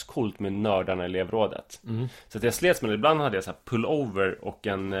ascoolt med nördarna i elevrådet. Så att jag slets med det. Ibland hade jag så här pullover och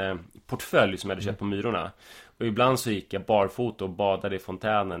en portfölj som jag hade köpt på Myrorna. Och ibland så gick jag barfota och badade i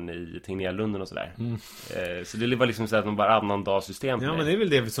fontänen i Tegnérlunden och sådär. Så det var liksom så att de bara annan dag system. Ja, men det är väl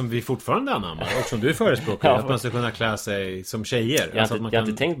det som vi fortfarande anammar och som du förespråkar, att man ska kunna klä sig som tjejer. Jag har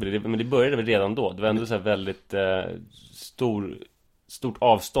inte tänkt på det, men det började väl redan då. Det var ändå så här väldigt stort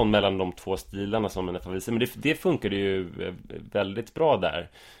avstånd mellan de två stilarna som en FAVC. Men det funkade ju väldigt bra där.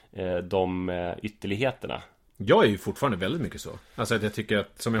 De ytterligheterna. Jag är ju fortfarande väldigt mycket så. Alltså att jag tycker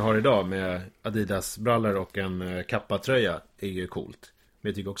att som jag har idag med Adidas brallor och en kappatröja är ju coolt. Men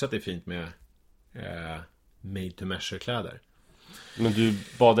jag tycker också att det är fint med made to measure kläder. Men du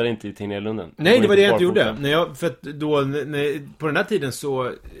badade inte i Tegnérlunden? Nej, det var det jag inte gjorde. För att då på den här tiden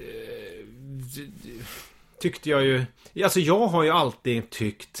så tyckte jag ju... Alltså jag har ju alltid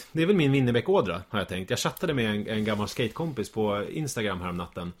tyckt... Det är väl min Winnerbäck-ådra, har jag tänkt. Jag chattade med en gammal skatekompis på Instagram här om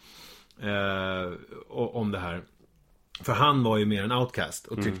natten om det här. För han var ju mer en outcast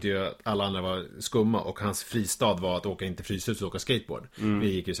och tyckte ju att alla andra var skumma. Och hans fristad var att åka inte Fryshus och åka skateboard. Vi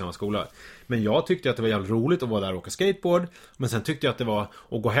gick ju i samma skola. Men jag tyckte att det var jävligt roligt att vara där och åka skateboard. Men sen tyckte jag att det var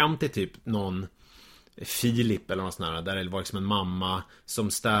att gå hem till typ någon... Filip eller något sånt där det var liksom en mamma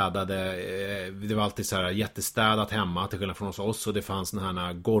som städade. Det var alltid så här jättestädat hemma till skillnad från oss, och det fanns såna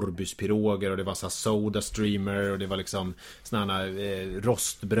här Gorbyspiroger och det var så här soda streamer och det var liksom såna här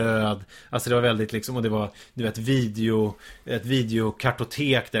rostbröd. Alltså det var väldigt liksom, och det var ett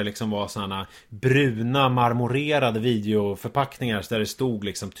videokartotek där det liksom var såna bruna marmorerade videoförpackningar där det stod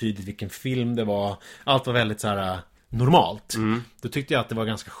liksom tydligt vilken film det var. Allt var väldigt så här normalt. Då tyckte jag att det var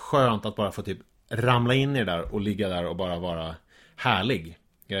ganska skönt att bara få typ ramla in i det där och ligga där och bara vara härlig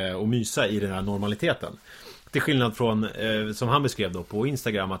och mysa i den här normaliteten. Till skillnad från som han beskrev då på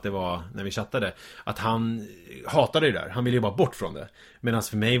Instagram, att det var när vi chattade, att han hatade det där. Han ville ju bara bort från det. Medan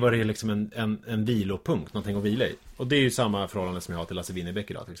för mig var det liksom en vilopunkt, någonting att vila i. Och det är ju samma förhållande som jag har till Lasse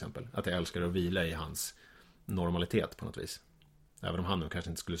Winnerbäck idag till exempel. Att jag älskar att vila i hans normalitet på något vis. Även om han nu kanske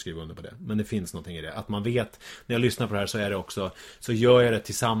inte skulle skriva under på det. Men det finns någonting i det. Att man vet, när jag lyssnar på det här så är det också, så gör jag det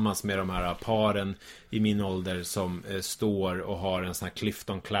tillsammans med de här paren i min ålder som står och har en sån här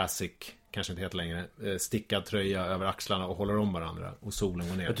Clifton Classic, kanske inte heter längre, stickad tröja över axlarna och håller om varandra och solen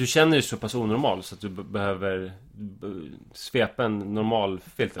går ner. Att du känner dig så pass onormal så att du behöver svepa en normal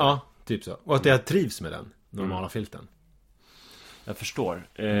filter. Ja, typ så. Och att jag trivs med den normala filten. Jag förstår.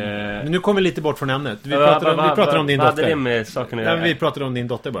 Men nu kommer vi lite bort från ämnet. Vi pratade om din dotter. Vad hade det med saken att göra? Vi pratade om din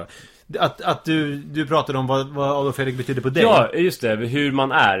dotter bara. Att du pratade om vad Adolf Fredrik betyder på dig. Ja, just det. Hur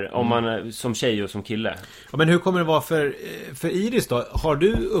man är. Om man är som tjej och som kille. Ja, men hur kommer det vara för Iris då? Har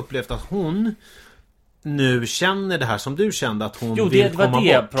du upplevt att hon nu känner det här som du kände att hon vill komma bort? Jo, det var det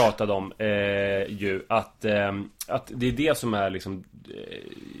jag pratade om ju. Att det är det som är liksom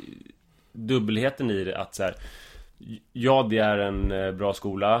dubbelheten i det. Att så här... Ja, det är en bra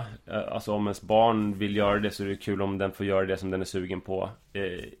skola. Alltså om ens barn vill göra det så är det kul om den får göra det som den är sugen på,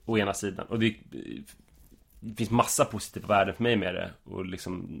 å ena sidan. Och det finns massa positiva värden för mig med det. Och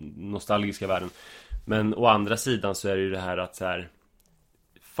liksom nostalgiska värden. Men å andra sidan så är det ju det här att så här,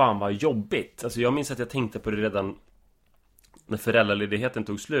 fan vad jobbigt. Alltså jag minns att jag tänkte på det redan när föräldraledigheten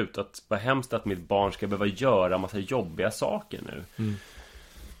tog slut. Att vad hemskt att mitt barn ska behöva göra massa jobbiga saker nu.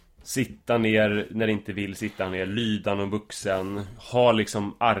 Sitta ner när det inte vill sitta ner, lyda någon vuxen, ha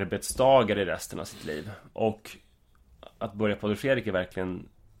liksom arbetsdagar i resten av sitt liv. Och att börja på Adolf Fredrik är verkligen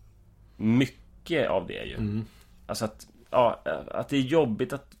mycket av det ju. Alltså att det är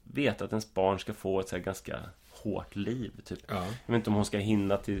jobbigt att veta att ens barn ska få ett så här ganska hårt liv typ. Jag vet inte om hon ska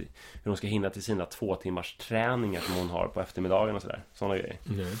hinna till hur hon ska hinna till sina 2 timmars träningar som hon har på eftermiddagen och sådär. Sådana grejer.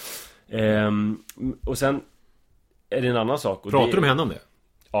 Och sen är det en annan sak. Och pratar du med henne om det?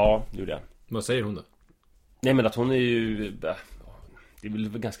 Ja, det gjorde jag. Vad säger hon då? Nej, men att hon är ju... Det är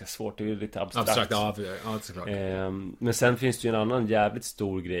väl ganska svårt, det är ju lite abstrakt. Ja, såklart. Men sen finns det ju en annan jävligt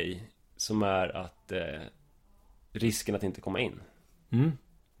stor grej som är att risken att inte komma in.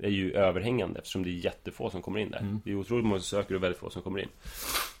 är ju överhängande eftersom det är jättefå som kommer in där. Det är otroligt många som söker och väldigt få som kommer in.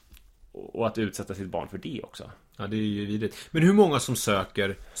 Och att utsätta sitt barn för det också. Ja, det är ju vidrigt. Men hur många som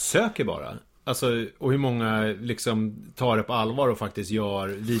söker bara? Alltså, och hur många liksom tar det på allvar och faktiskt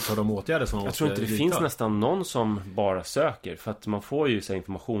vidtar de åtgärder som man Jag tror inte det vidta? finns nästan någon som bara söker. För att man får ju så här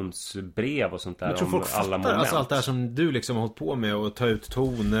informationsbrev och sånt där. Jag tror folk alla moment. alltså allt det här som du liksom har hållit på med och ta ut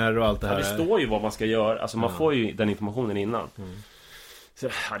toner och allt det här. Ja, det står ju vad man ska göra. Alltså man får ju den informationen innan. Så,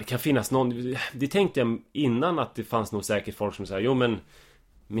 ja, det kan finnas någon. Det tänkte jag innan att det fanns nog säkert folk som säger, jo men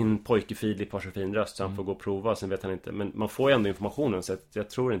min pojke Filip har så fin röst så han får gå och prova, sen vet han inte. Men man får ju ändå informationen, så jag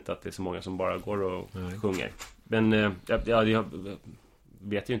tror inte att det är så många som bara går och sjunger. Men jag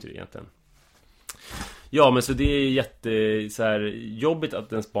vet ju inte det egentligen. Ja, men så det är jätte så här, jobbigt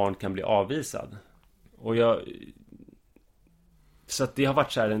att ens barn kan bli avvisad. Och så att det har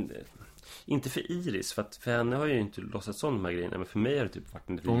varit så här inte för Iris, för henne har jag ju inte låtsats om de här grejerna. Men för mig har det typ varit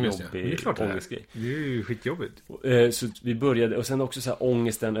en lite jobbig ångestgrej. Det är ju skitjobbigt. Så vi började, och sen också så här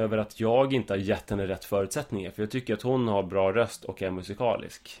ångesten över att jag inte har gett henne rätt förutsättningar. För jag tycker att hon har bra röst och är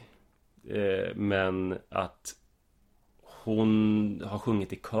musikalisk. Men att hon har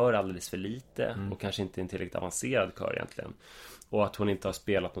sjungit i kör alldeles för lite. Och kanske inte en tillräckligt avancerad kör egentligen. Och att hon inte har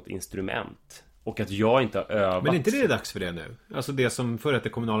spelat något instrument. Och att jag inte har övat. Men är inte det dags för det nu? Alltså det som förr hette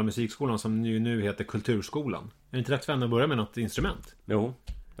kommunala musikskolan, som nu heter kulturskolan. Är det inte dags för henne att börja med något instrument? Jo,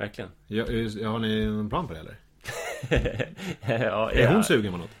 verkligen. Har ni någon plan på det eller? Ja, är hon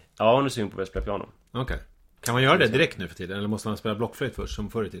sugen på något? Ja, hon är sugen på att spela piano. Okej. Kan man göra det direkt nu för tiden? Eller måste man spela blockflöjt först,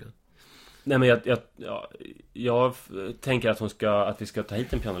 som förr i tiden? Nej, men jag tänker att vi ska ta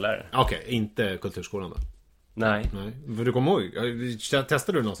hit en pianolärare. Okej, inte kulturskolan då? Nej. För du kommer ihåg,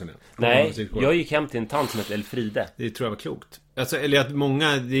 testade du någonsin det? Nej, jag gick hem till en tant som hette Elfride. Det tror jag var klokt. Alltså, eller att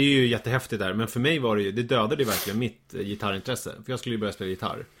många, det är ju jättehäftigt där. Men för mig var det ju, det dödade verkligen mitt gitarrintresse. För jag skulle ju börja spela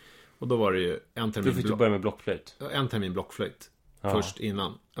gitarr. Och då var det ju en termin. Du fick börja med blockflöjt. En termin blockflöjt. Först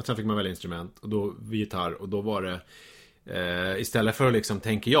innan. Och sen fick man välja instrument. Och då gitarr. Och då var det istället för att liksom,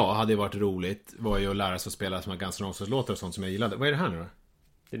 tänker jag, hade det varit roligt, var ju att lära sig att spela som Guns N' Roses-låtar och sånt som jag gillade. Vad är det här nu då?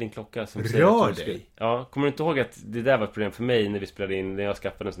 Det är din klocka som rör dig. Ja, kommer du inte ihåg att det där var ett problem för mig när vi spelade in, när jag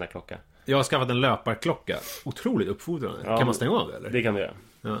skaffade en sån här klocka? Jag har skaffat en löparklocka. Otroligt uppfordrande. Ja, kan man stänga av det eller? Det kan du göra.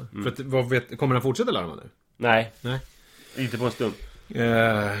 Ja. För att, kommer den fortsätta larma nu? Nej. Nej. Inte på en stund.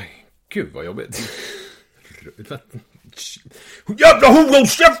 Gud vad jobbigt. Jävla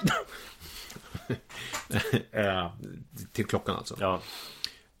horonskäft! Till klockan alltså. Ja.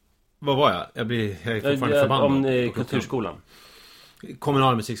 Vad var jag? Jag är fortfarande förbannad. Om kulturskolan.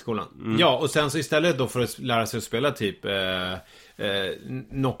 Kommunala musikskolan. Ja, och sen så istället då för att lära sig att spela typ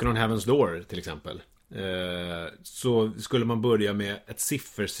Knockin' on Heaven's Door till exempel, så skulle man börja med ett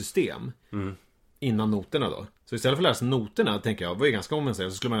siffersystem innan noterna då. Så istället för att lära sig noterna, tänker jag, var ju ganska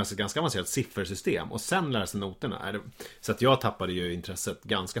avancerat, så skulle man lära sig ett ganska avancerat siffersystem och sen lära sig noterna. Så att jag tappade ju intresset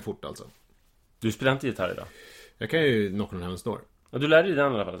ganska fort alltså. Du spelar inte gitarr idag? Jag kan ju Knockin' on Heaven's Door. Ja, du lärde dig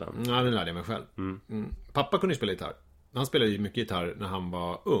den i alla fall sen? Ja, den lärde jag mig själv. Pappa kunde ju spela gitarr. Han spelade ju mycket gitarr när han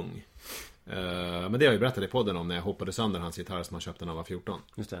var ung. Men det har jag ju berättat i podden om när jag hoppade sönder hans gitarr som han köpte när han var 14.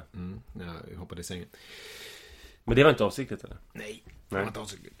 Just det. Jag hoppade i sängen. Men det var inte avsiktligt eller? Nej, det var inte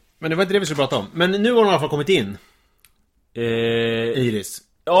avsiktligt. Men det var inte det vi skulle prata om. Men nu har hon i alla fall kommit in. Iris.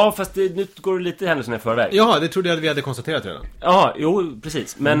 Ja, fast nu går det lite händelserna i förväg. Ja, det trodde jag att vi hade konstaterat redan. Ja, jo,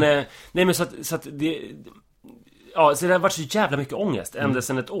 precis. Men, nej men så att det... Ja, så det har varit så jävla mycket ångest ända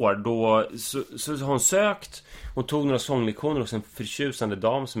sedan ett år. Då så har hon sökt. Hon tog några sånglektioner hos en förtjusande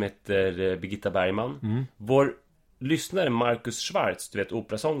dam som heter Birgitta Bergman. Vår lyssnare Marcus Schwarz, du vet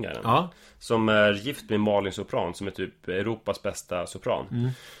operasångaren, som är gift med Malin Sopran, som är typ Europas bästa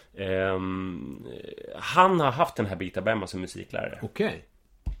sopran. Han har haft den här Birgitta Bergman som musiklärare. Okej.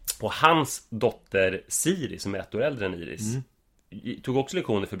 Och hans dotter Siri, som är 1 år äldre än Iris, tog också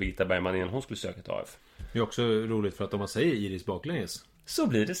lektioner för Birgitta Bergman innan hon skulle söka till AF. Det är också roligt för att om man säger Iris baklänges, så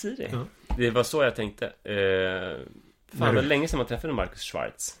blir det Siri. Det var så jag tänkte. Fan, det var länge sedan man träffade Marcus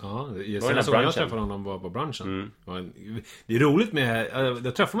Schwarz. Ja, jag träffade honom var på branschen. Det är roligt med,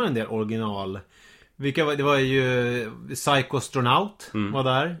 då träffar man en del original. Det var ju Psychostronaut var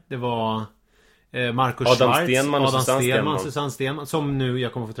där. Det var Marcus Adam Schwarz, Stenman och Susanne Stenman, som nu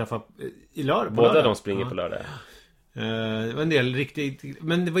jag kommer få träffa i lördag. Båda de springer på lördag. Det var en del riktigt,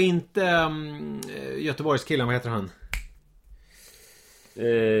 men det var inte Göteborgs killen, vad heter han?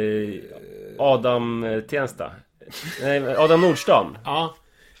 Adam Tensta. Nej, Adam Nordstan. Ja,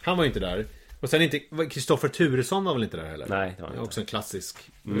 han var ju inte där. Och sen inte Kristoffer Turesson var väl inte där heller? Nej, det var inte. Också en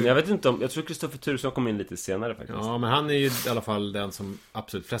klassisk. Jag vet inte om, jag tror Kristoffer Turesson kom in lite senare faktiskt. Ja, men han är ju i alla fall den som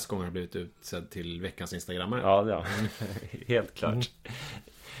absolut flest gånger har blivit utsedd till veckans instagrammare. Ja, helt klart.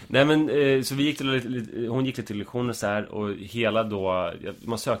 Nej men, så vi gick till, hon gick till lektioner så här. Och hela då,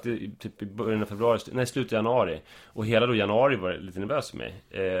 man sökte typ i början av februari, nej slutet av januari. Och hela då januari var det lite nervös för mig.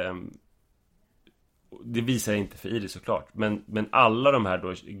 Det visar jag inte för Iris såklart. Men alla de här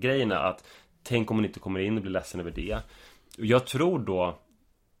då grejerna, att tänk om hon inte kommer in och blir ledsen över det. Och jag tror då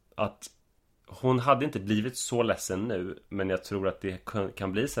att hon hade inte blivit så ledsen nu, men jag tror att det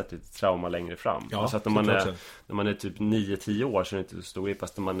kan bli så att ett trauma längre fram. Ja, alltså att när man är typ 9-10 år så är det inte så stor,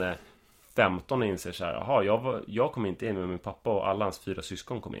 fast när man är 15 och inser så här, jaha, jag kom inte in, men min pappa och alla hans 4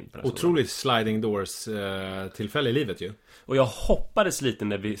 syskon kom in på den. Otroligt sliding doors tillfälle i livet ju. Och jag hoppades lite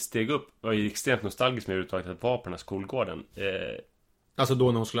när vi steg upp, och jag är extremt nostalgisk med uttaget att vara på den här skolgården. Alltså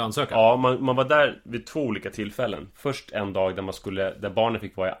då när hon skulle ansöka? Ja, man var där vid 2 olika tillfällen. Först en dag där barnen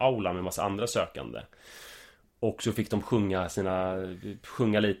fick vara i aulan med en massa andra sökande. Och så fick de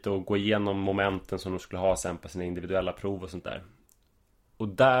sjunga lite och gå igenom momenten som de skulle ha sen på sina individuella prov och sånt där. Och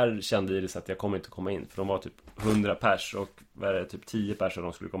där kände Iris att jag kommer inte komma in, för de var typ 100 pers och typ 10 pers som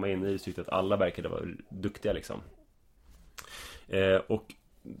de skulle komma in. Iris tyckte att alla verkade vara duktiga liksom. Och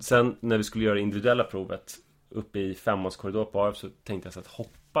sen när vi skulle göra individuella provet uppe i 5-årskorridor på AF, så tänkte jag så att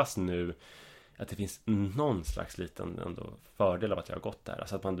hoppas nu att det finns någon slags liten ändå fördel av att jag har gått där.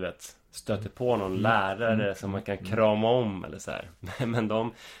 Alltså att man, du vet, stöter på någon lärare som man kan krama om eller så här. Men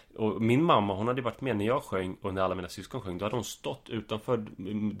och min mamma, hon hade varit med när jag sjöng och när alla mina syskon sjöng. Då hade hon stått utanför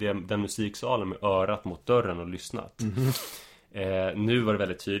den musiksalen med örat mot dörren och lyssnat. Nu var det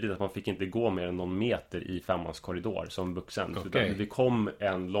väldigt tydligt att man fick inte gå mer än någon meter i 5-årskorridor som vuxen. Okay. Det kom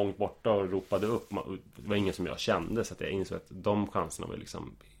en långt borta och ropade upp. Det var ingen som jag kände, så att jag insåg att de chanserna var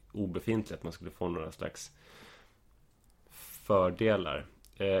liksom obefintliga, att man skulle få några slags fördelar.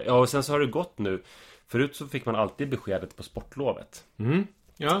 Ja, och sen så har det gått nu. Förut så fick man alltid beskedet på sportlovet.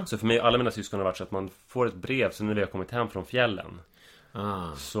 Ja. Så för mig, alla mina syskon har varit så att man får ett brev. Så när vi har kommit hem från fjällen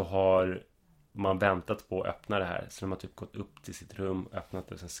så har man väntat på att öppna det här. Så de har typ gått upp till sitt rum, öppnat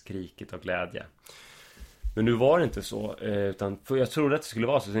det och sen skrikit av glädje. Men nu var det inte så, utan för jag trodde att det skulle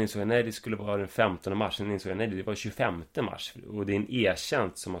vara så. Sen insåg jag, nej, det skulle vara den 15 mars. Sen insåg jag, nej, det var 25 mars. Och det är en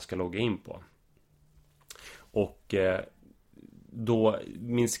e-tjänst som man ska logga in på. Och då,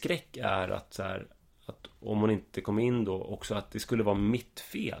 min skräck är att, så här, att om hon inte kom in då, också att det skulle vara mitt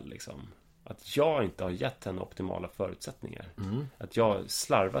fel liksom. Att jag inte har gett henne optimala förutsättningar. Att jag har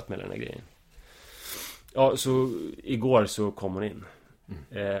slarvat med den här grejen. Ja, så igår så kom hon in.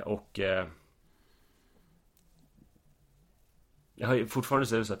 Jag har fortfarande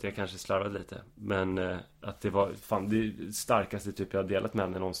sett så att jag kanske slarvade lite. Men att det var det starkaste typ jag har delat med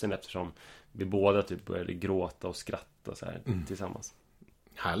henne någonsin. Eftersom vi båda typ började gråta och skratta så här tillsammans.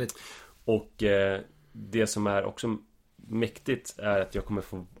 Härligt. Och det som är också mäktigt är att jag kommer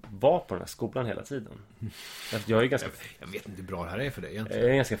få vara på den här skolan hela tiden. Jag är ganska... Jag vet inte hur bra det här är för dig egentligen. Jag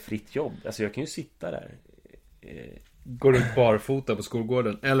är en ganska fritt jobb. Alltså jag kan ju sitta där. Går du barfota på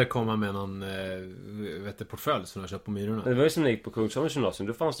skolgården eller komma med någon portfölj som du har köpt på Myrorna? Det var ju som när jag gick på Kungsholmens gymnasium.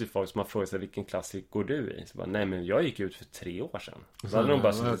 Då fanns det ju folk som har frågat sig vilken klass går du i? Så bara, nej men jag gick ut för 3 år sedan. Så hade de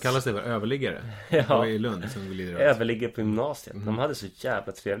bara vad kallas det? Överliggare? Ja, i Lund som vi överliggare på gymnasiet. De hade så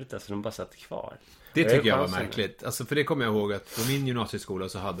jävla trevligt, alltså de bara satt kvar. Det tycker jag var märkligt. Alltså, för det kommer jag ihåg att på min gymnasieskola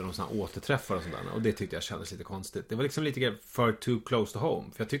så hade de såna återträffar och sådär. Och det tyckte jag kändes lite konstigt. Det var liksom lite för too close to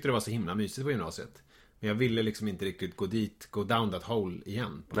home. För jag tyckte det var så himla mysigt på gymnasiet. Men jag ville liksom inte riktigt go down that hole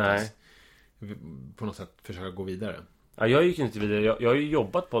igen. På något sätt försöka gå vidare. Ja, jag gick inte vidare. Jag har ju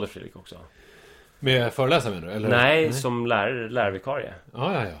jobbat på Adolf Fredrik också. Med föreläsare menar du? Eller? Nej, som lärarvikarie.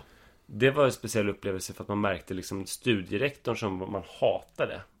 Ja. Det var en speciell upplevelse för att man märkte liksom studierektorn som man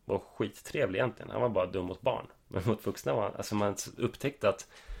hatade var skittrevlig egentligen. Han var bara dum mot barn. Men mot vuxna var alltså man upptäckte att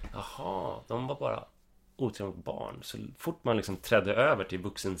de var bara otrevliga mot barn. Så fort man liksom trädde över till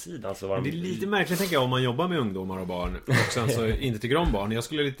vuxensidan så var det är lite märkligt tänker jag om man jobbar med ungdomar och barn och sen så inte tycker om barn.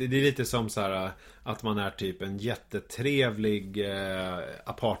 Det är lite som så här att man är typ en jättetrevlig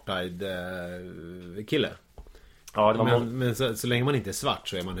apartheid kille. Ja, men så länge man inte är svart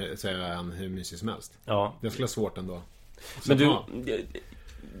så är han hur mysig som helst. Ja. Det skulle vara svårt ändå. Men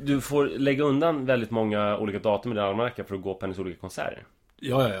du får lägga undan väldigt många olika datum i din almanacka för att gå på hennes olika konserter.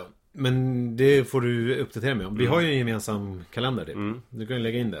 Ja. Men det får du uppdatera mig om. Vi har ju en gemensam kalender typ. Du kan ju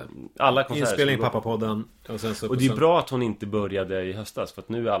lägga in det. Alla konserter. Inspelning i Pappapodden. Och det är bra att hon inte började i höstas. För att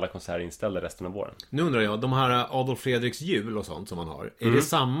nu är alla konserter inställda resten av våren. Nu undrar jag, de här Adolf Fredriks jul och sånt som man har. Är det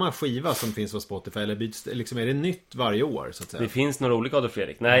samma skiva som finns på Spotify? Eller byts, liksom, är det nytt varje år så att säga? Det finns några olika Adolf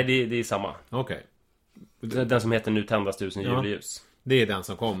Fredrik. Nej, det är samma. Okej. Den som heter Nu tändas tusen juleljus. Det är den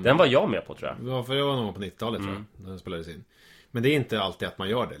som kom. Den var jag med på tror jag. Ja, för det var någon på 90-talet tror jag. Den spelades in. Men det är inte alltid att man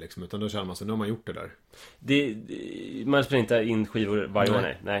gör det liksom, utan då känner man så, nu har man gjort det där. Man spelar inte in skivor varje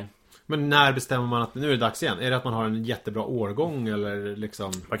år, nej. Men när bestämmer man att nu är det dags igen? Är det att man har en jättebra årgång eller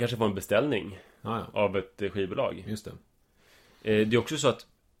liksom... Man kanske får en beställning av ett skivbolag. Just det. Det är också så att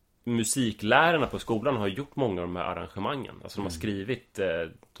musiklärarna på skolan har gjort många av de här arrangemangen. Alltså de har skrivit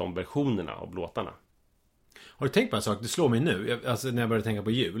de versionerna av låtarna. Har du tänkt på en sak? Det slår mig nu, alltså när jag började tänka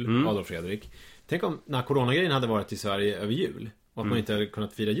på jul, Adolf Fredrik. Tänk om när coronagrejen hade varit i Sverige över jul och att man inte hade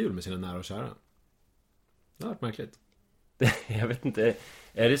kunnat fira jul med sina nära och kära. Det har varit märkligt. Jag vet inte,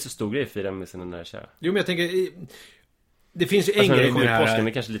 är det så stor grej att fira med sina nära och kära? Jo, men jag tänker, det finns ju en grej med det här. Påsken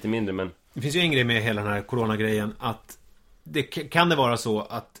är kanske lite mindre, men... Det finns ju en grej med hela den här coronagrejen, att kan det vara så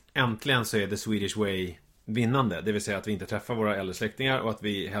att äntligen så är the Swedish way vinnande. Det vill säga att vi inte träffar våra äldre släktingar och att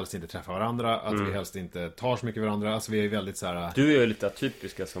vi helst inte träffar varandra. Att vi helst inte tar så mycket varandra. Alltså vi är väldigt så här... Du är ju lite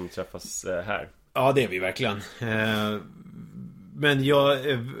atypiska som träffas här. Ja, det är vi verkligen. Men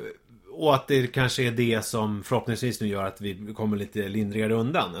och att det kanske är det som förhoppningsvis nu gör att vi kommer lite lindrigare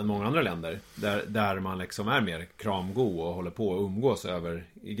undan än många andra länder. Där man liksom är mer kramgo och håller på och umgås över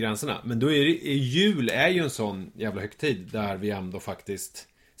i gränserna. Men då jul är ju en sån jävla högtid där vi ändå faktiskt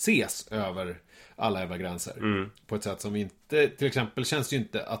ses över alla jävla gränser. På ett sätt som inte, till exempel känns det ju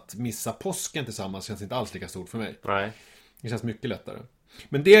inte att missa påsken tillsammans känns inte alls lika stort för mig. Nej. Det känns mycket lättare.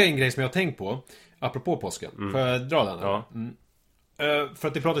 Men det är en grej som jag har tänkt på apropå påsken. Får jag dra den? Ja. För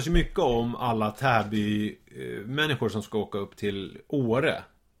att det pratas ju mycket om alla Täby-människor som ska åka upp till Åre.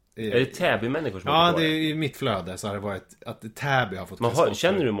 Är det Täby-människor som Ja, det är i mitt flöde så har det varit att Täby har fått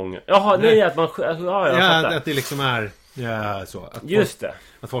känner du många? Jaha, nej, att man... jag fattar. Att det liksom är så. Att just det.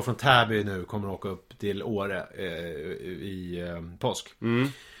 Att folk från Täby nu kommer att åka upp till Åre i påsk.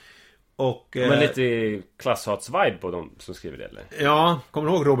 Och, men lite klasshats-vibe på dem som skriver det, eller? Ja, kommer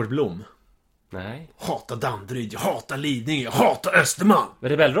du ihåg Robert Blom? Nej. Hata Danderyd, jag hatar Lidingö, jag hatar Östermalm.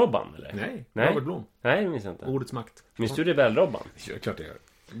 Rebell-Robban, eller? Nej, Robert Blom. Nej, det minns jag inte. Ordets makt. Minns du Rebell-Robban? Ja, klart det gör.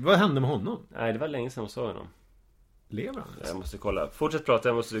 Vad hände med honom? Nej, det var länge sedan jag såg honom. Lever han? Jag måste kolla. Fortsätt prata,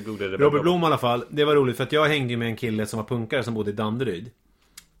 jag måste googla Rebell-Robban. Robert Blom i alla fall, det var roligt för att jag hängde med en kille som var punkare som bodde i Danderyd.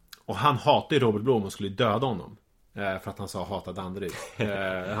 Och han hatade ju Robert Blom och skulle döda honom. För att han sa hata Danderyd.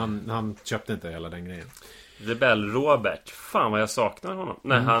 Han köpte inte hela den grejen. Rebell-Robert, fan vad jag saknar honom.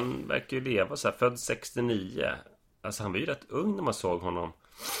 Nej, han verkar ju leva så här, född 69. Alltså han var ju rätt ung när man såg honom.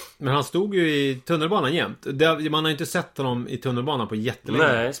 Men han stod ju i tunnelbanan jämt. Man har ju inte sett honom i tunnelbanan på jättelänge.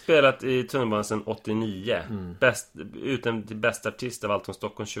 Nej, spelat i tunnelbanan sedan 89. Utan till bästa artist av allt från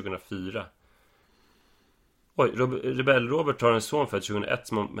Stockholm 2004. Oj, Rebell-Robert har en son född 2001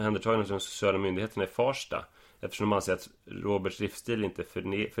 som omhändertagen av de sociala myndigheterna i Farsta. Eftersom man anser att Roberts livsstil inte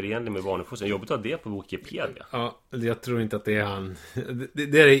är förenlig med barnuppfostran. Jobbigt att ha det på Wikipedia. Ja, jag tror inte att det är han.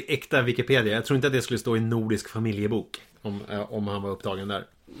 Det är äkta Wikipedia. Jag tror inte att det skulle stå i Nordisk familjebok om han var upptagen där.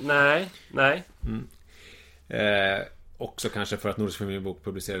 Nej. Också kanske för att Nordisk familjebok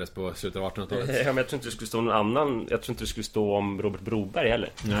publicerades på slutet av 1800-talet. Ja, men jag tror inte det skulle stå någon annan. Jag tror inte det skulle stå om Robert Broberg heller.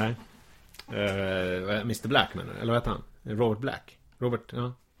 Nej. Mr. Black menar du? Eller vad heter han? Robert Black. Robert,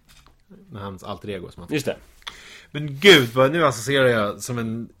 ja. Med hans alter ego som han... Just det. Men gud, nu associerar jag som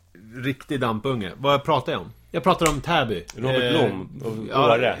en riktig dampunge. Vad pratar jag om? Jag pratar om Täby. Robert Blom och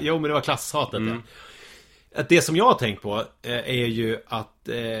Åre. Jo, men det var klasshatet. Att det som jag har tänkt på är ju att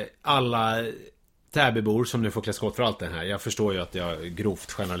alla Täbybor som nu får klä skott för allt det här. Jag förstår ju att jag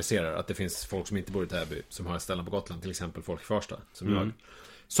grovt generaliserar. Att det finns folk som inte bor i Täby som har ställen på Gotland. Till exempel folk i Farsta, som jag.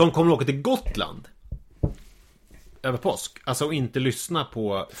 Som kommer att åka till Gotland över påsk. Alltså inte lyssna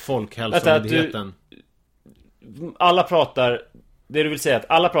på Folkhälsomyndigheten. Alla pratar... Det du vill säga att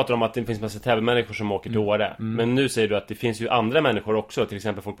alla pratar om att det finns massa Täby-människor som åker till Åre. Men nu säger du att det finns ju andra människor också. Till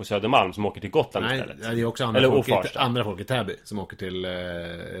exempel folk på Södermalm som åker till Gotland istället. Nej, det är också andra folk i Täby som åker till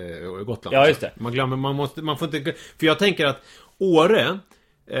Gotland. Ja, just det. Man glömmer, man får inte... För jag tänker att Åre...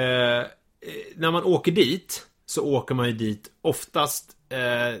 när man åker dit så åker man ju dit oftast... det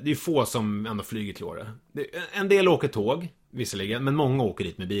är ju få som ändå flyger till Åre. En del åker tåg, visserligen. Men många åker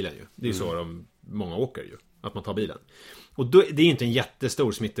dit med bilen ju. Det är så många åker ju. Att man tar bilen. Och då, det är inte en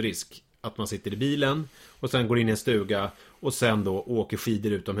jättestor smittorisk att man sitter i bilen och sen går in i en stuga och sen då åker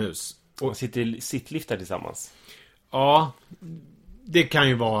skidor utomhus. Och sitter i sittliftar tillsammans. Ja, det kan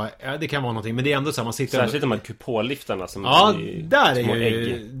ju vara någonting, men det är ändå så man sitter... Särskilt de här kupolliftarna som där är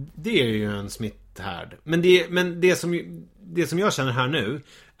ju, det är ju en smitthärd. Men det som jag känner här nu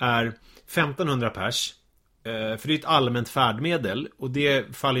är 1500 pers. För det är ett allmänt färdmedel och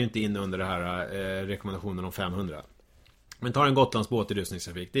det faller ju inte in under det här rekommendationen om 500. Men tar en Gotlandsbåt i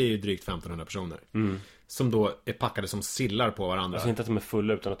rusningstrafik, det är ju drygt 1500 personer. Som då är packade som sillar på varandra. Alltså inte att de är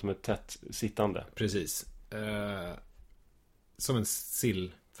fulla utan att de är tätt sittande. Precis. som en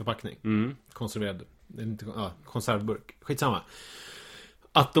sillförpackning. Konserverad, konservburk. Skitsamma.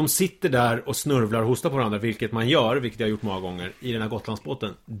 Att de sitter där och snurvlar och hostar på varandra, vilket man gör, vilket jag har gjort många gånger i den här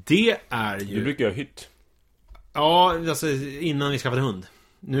Gotlandsbåten. Det är ju... Du brukar göra hytt. Ja, alltså innan vi skaffade hund.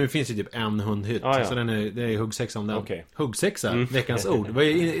 Nu finns det typ en hundhytt. Ja. Så det är huggsexa om den. Okay. Huggsexa, veckans ord.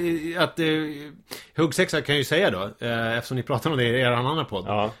 Huggsexa kan jag ju säga då, eftersom ni pratar om det i er annan podd.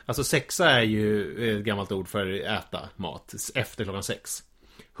 Ja. Alltså sexa är ju ett gammalt ord för äta mat efter klockan 6.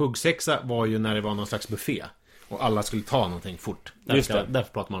 Huggsexa var ju när det var någon slags buffé och alla skulle ta någonting fort. Därför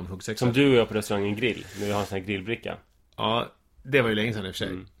pratar man om huggsexa. Som du och jag på restaurangen Grill, när vi har en sån här grillbricka. Ja, det var ju länge sedan i och för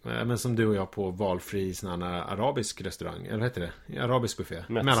sig. Men som du och jag på valfri sån här arabisk restaurang. Eller vad heter det? Arabisk buffé.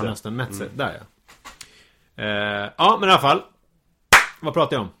 Mellanöstern, Metze. Där ja, men i alla fall. Vad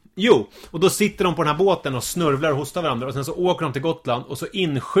pratar jag om? Jo, och då sitter de på den här båten och snurvlar och hostar varandra. Och sen så åker de till Gotland och så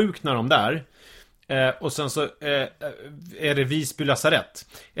insjuknar de där. Och sen så är det Visby lasarett.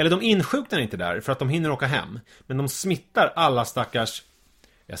 Eller de insjuknar inte där för att de hinner åka hem. Men de smittar alla stackars,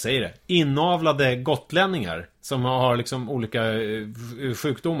 jag säger det, inavlade gotlänningar som har liksom olika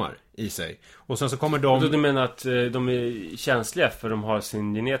sjukdomar i sig. Och sen så kommer de... Du menar att de är känsliga för de har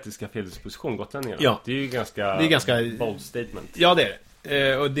sin genetiska feldisposition, gotlänningarna? Ja. Det är ju ganska bold statement. Ja, det är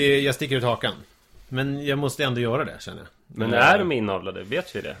det. Och jag sticker ut hakan. Men jag måste ändå göra det, känner jag. Men är de inavlade?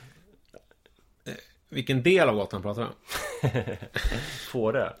 Vet vi det? Vilken del av Gotland pratar vi om?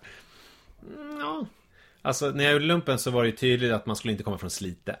 Fårö? Ja. Alltså, när jag gjorde lumpen så var det tydligt att man skulle inte komma från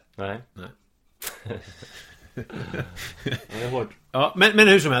Slite. Nej. Det är hårt. Ja, men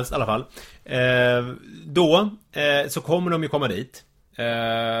hur som helst i alla fall. Då så kommer de ju komma dit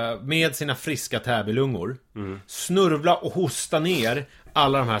med sina friska täbelungor. Snurvla och hosta ner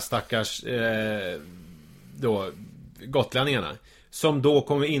alla de här stackars då gotlänningarna. Som då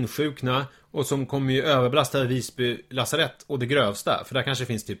kommer insjukna och som kommer ju överbelasta Visby lasarett och det grövsta. För där kanske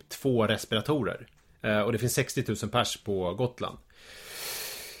finns typ 2 respiratorer. Och det finns 60 000 pers på Gotland.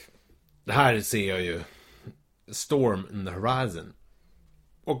 Det här ser jag ju. Storm in the horizon.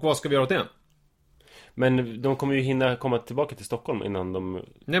 Och vad ska vi göra åt det? Men de kommer ju hinna komma tillbaka till Stockholm innan de...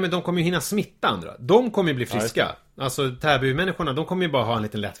 Nej, men de kommer ju hinna smitta andra. De kommer ju bli friska. Alltså Täby-människorna, de kommer ju bara ha en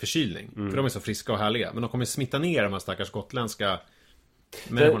liten lätt förkylning. För de är så friska och härliga. Men de kommer smitta ner de här stackars gotländska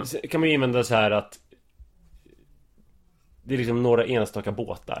människorna. Sen kan man ju invända så här att det är liksom några enstaka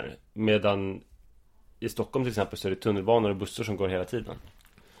båtar. Medan i Stockholm till exempel så är det tunnelbanor och bussar som går hela tiden.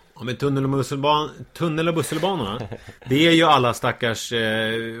 Ja, men tunnel- och busselbanorna, det är ju alla stackars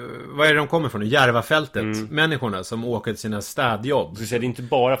vad är det de kommer från? Järvafältet. Människorna som åker till sina städjobb. Så det är inte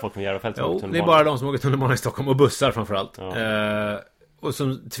bara folk från Järvafältet som åker Jo, tunnelbana. det är bara de som åker tunnelbana i Stockholm och bussar framförallt. Ja. Och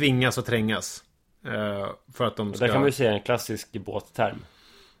som tvingas och trängas för att de ska... Där kan man ju säga en klassisk båtterm.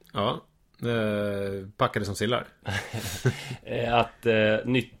 Ja, packade som sillar. Att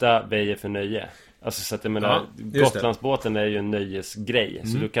nytta väjer för nöje. Alltså så att jag menar, Gotlandsbåten är ju en nöjesgrej.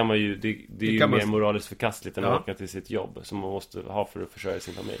 Så då kan man ju, det är ju mer moraliskt förkastligt än att åka till sitt jobb som man måste ha för att försörja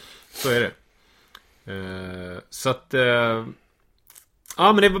sin familj. Så är det. Så att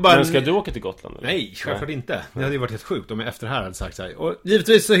ja, men det var bara... Men ska du åka till Gotland? Eller? Nej, självklart inte. Det hade ju varit helt sjukt om jag efter det här hade sagt så här. Och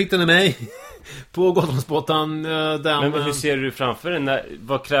givetvis så hittade ni mig på Gotlandsbåten. Men hur ser du framför dig?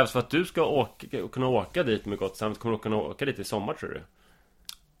 Vad krävs för att du ska kunna åka dit med Gotland? Kommer du kunna åka dit i sommar, tror du?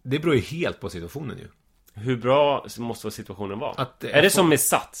 Det beror ju helt på situationen ju. Hur bra måste situationen vara? Är det som med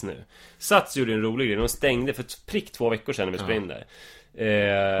Sats nu? Sats gjorde en rolig grej. De stängde för prick 2 veckor sedan när vi spelade in där.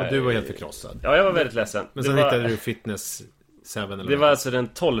 Och du var helt förkrossad. Ja, jag var väldigt ledsen. Men sen hittade du Fitness 7 eller det var alltså den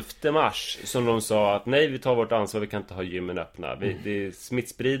 12 mars som de sa att nej, vi tar vårt ansvar, vi kan inte ha gymmen öppna. Det är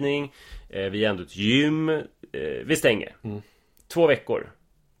smittspridning, vi är ändå ett gym, vi stänger. 2 veckor.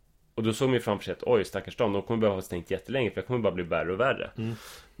 Och då såg man ju framför sig att oj, stackars de kommer behöva ha stängt jättelänge, för det kommer bara bli värre och värre.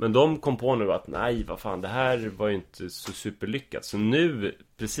 Men de kom på nu att nej, vad fan, det här var ju inte så superlyckat. Så nu,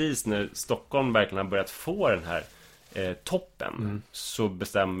 precis när Stockholm verkligen har börjat få den här toppen, så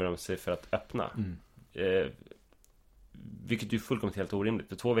bestämmer de sig för att öppna. Vilket är ju fullkomligt helt orimligt.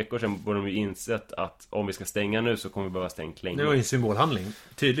 För 2 veckor sedan borde de ju insett att om vi ska stänga nu så kommer vi behöva stängt länge. Det var ju en symbolhandling.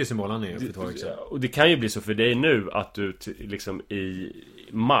 Tydlig symbolhandling för 2 veckor sedan. Och det kan ju bli så för dig nu att du liksom i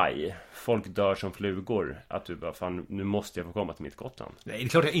maj, folk dör som flugor, att du bara, fan, nu måste jag få komma till mitt Gotland. Nej, det är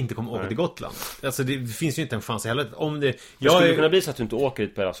klart jag inte kommer åka till Gotland. Alltså det finns ju inte en chans i helvete. Om det... Det skulle kunna bli så att du inte åker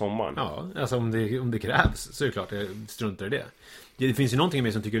dit på hela sommaren. Ja, alltså om det krävs så är det klart jag struntar i det. Det finns ju någonting i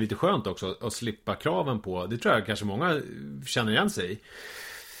mig som tycker det är lite skönt också att slippa kraven på. Det tror jag kanske många känner igen sig i.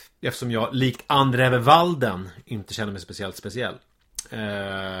 Eftersom jag, likt André Walden, inte känner mig speciell.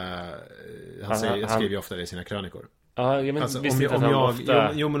 Han skriver ju ofta det i sina krönikor. Ja, jag Alltså, visste inte att han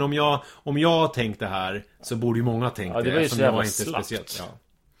ofta... Jo, men om jag tänkte här så borde ju många tänkt Ja, det var ju eftersom så jag jävla var inte slappt. speciellt.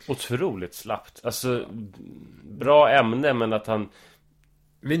 Ja. Otroligt slappt. Alltså, bra ämne, men att han...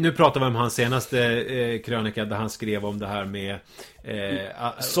 Nu pratar vi om hans senaste krönika där han skrev om det här med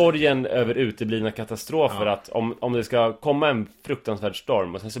sorgen över uteblivna katastrofer. Att om det ska komma en fruktansvärd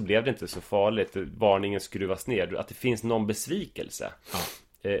storm och sen så blev det inte så farligt, varningen skruvas ner, att det finns någon besvikelse.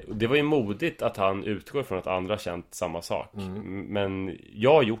 Det var ju modigt att han utgår från att andra känt samma sak. Men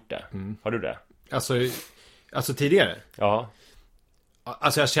jag har gjort det. Har du det? Alltså tidigare? Ja.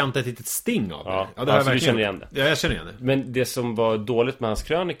 Alltså jag har känt ett litet sting av det. Ja, det har alltså jag du känner igen det. Ja, jag känner igen det. Men det som var dåligt med hans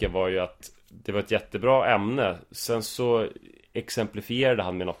krönika var ju att det var ett jättebra ämne. Sen så exemplifierade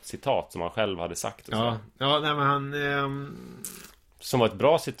han med något citat som han själv hade sagt. Och ja, nej, men han... Som var ett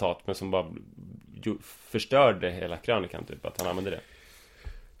bra citat, men som bara förstörde hela krönikan, typ. Att han använde det.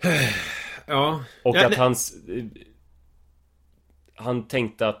 Ja. Och att han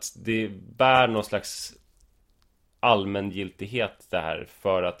tänkte att det bär någon slags allmängiltighet det här,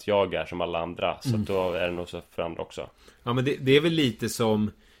 för att jag är som alla andra. Så då är det nog så för andra också. Ja, men det är väl lite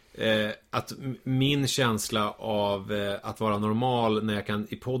som att min känsla av att vara normal när jag kan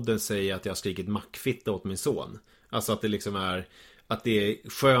i podden säga att jag har skrikit mackfitta åt min son. Alltså att det liksom är, att det är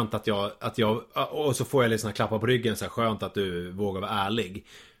skönt att jag och så får jag liksom klappa på ryggen så här, skönt att du vågar vara ärlig.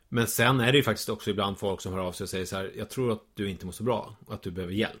 Men sen är det ju faktiskt också ibland folk som hör av sig och säger så här: jag tror att du inte mår så bra, att du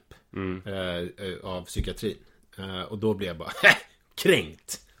behöver hjälp av psykiatrin. Och då blir jag bara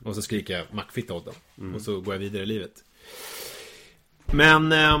kränkt. Och så skriker jag mackfitta åt dem. Och så går jag vidare i livet.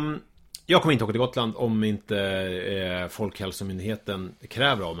 Men jag kommer inte åka till Gotland om inte Folkhälsomyndigheten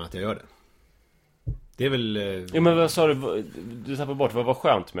kräver av mig att jag gör det. Det är väl... Ja, men vad sa du? Du tappade bort, vad var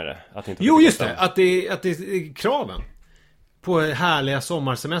skönt med det? Att inte jo, just det. Att det är kraven på härliga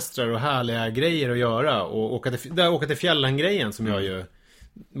sommarsemestrar och härliga grejer att göra. Och åka till fjällen-grejen som jag ju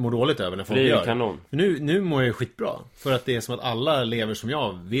mår dåligt över när folk det är gör. Kanon. Nu mår jag skitbra. För att det är som att alla lever som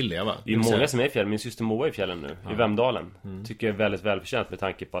jag vill leva. Det är många som är i fjällen. Min syster Moa är i fjällen nu, i Vemdalen. Tycker jag är väldigt välförtjänt med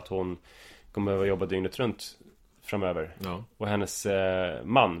tanke på att hon kommer behöva jobba dygnet runt framöver. Ja. Och hennes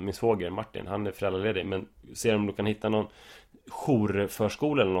man, min svåger Martin, han är föräldraledig. Men ser om du kan hitta någon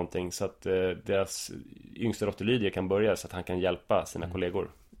jourförskola eller någonting, så att deras yngsta dotter Lydia kan börja, så att han kan hjälpa sina kollegor.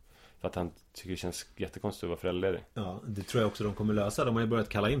 För att han tycker det känns jättekonstigt att vara föräldraledig. Ja, det tror jag också de kommer lösa. De har ju börjat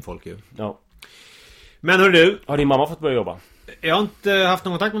kalla in folk ju. Ja. Men hör du, har din mamma fått börja jobba? Jag har inte haft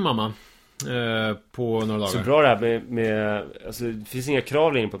någon kontakt med mamma på några dagar. Så bra det här med alltså, det finns inga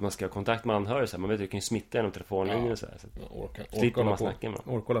krav längre på att man ska ha kontakt med anhöriga så här. Man vet att du kan ju smitta genom telefonlinjen och så här. Så slipper man snacka med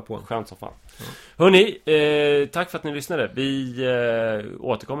dem. Orka på. Skönt som fan. Ja. Hörrni, tack för att ni lyssnade. Vi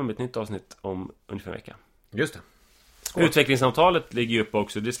återkommer med ett nytt avsnitt om ungefär en vecka. Just det. Utvecklingssamtalet ligger ju uppe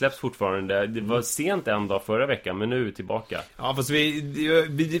också. Det släpps fortfarande. Det var sent en dag förra veckan, men nu är vi tillbaka. Ja, fast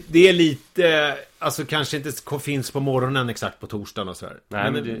det är lite... Alltså kanske inte finns på morgonen exakt på torsdagen och sådär.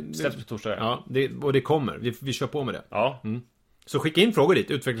 Nej, men det släpps på torsdag. Ja, och det kommer. Vi kör på med det. Ja. Så skicka in frågor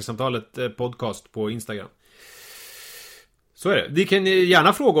dit. Utvecklingssamtalet podcast på Instagram. Så är det. Vi kan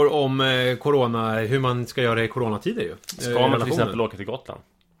gärna frågor om corona, hur man ska göra i coronatider ju. Ska man till exempel åka till Gotland?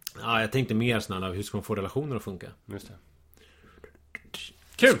 Ja, jag tänkte mer snarare hur ska man få relationer att funka. Just det.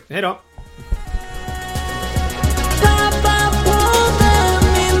 Kul, hej då!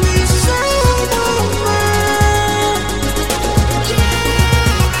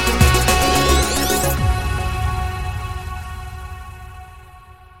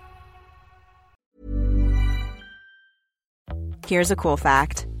 Here's a cool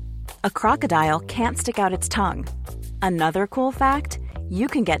fact. A crocodile can't stick out its tongue. Another cool fact, you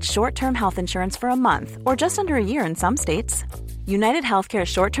can get short-term health insurance for a month or just under a year in some states. United Healthcare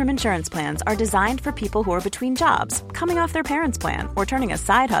short-term insurance plans are designed for people who are between jobs, coming off their parents' plan, or turning a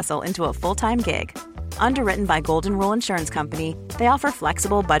side hustle into a full-time gig. Underwritten by Golden Rule Insurance Company, they offer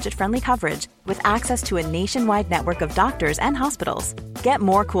flexible, budget-friendly coverage with access to a nationwide network of doctors and hospitals. Get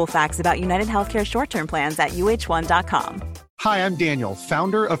more cool facts about United Healthcare short-term plans at uh1.com. Hi, I'm Daniel,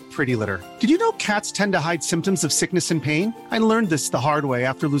 founder of Pretty Litter. Did you know cats tend to hide symptoms of sickness and pain? I learned this the hard way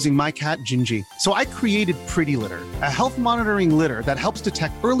after losing my cat, Gingy. So I created Pretty Litter, a health monitoring litter that helps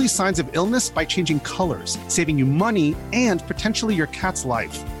detect early signs of illness by changing colors, saving you money and potentially your cat's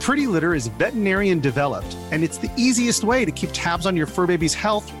life. Pretty Litter is veterinarian developed, and it's the easiest way to keep tabs on your fur baby's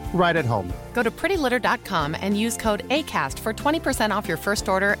health right at home. Go to prettylitter.com and use code ACAST for 20% off your first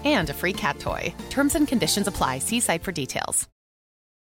order and a free cat toy. Terms and conditions apply. See site for details.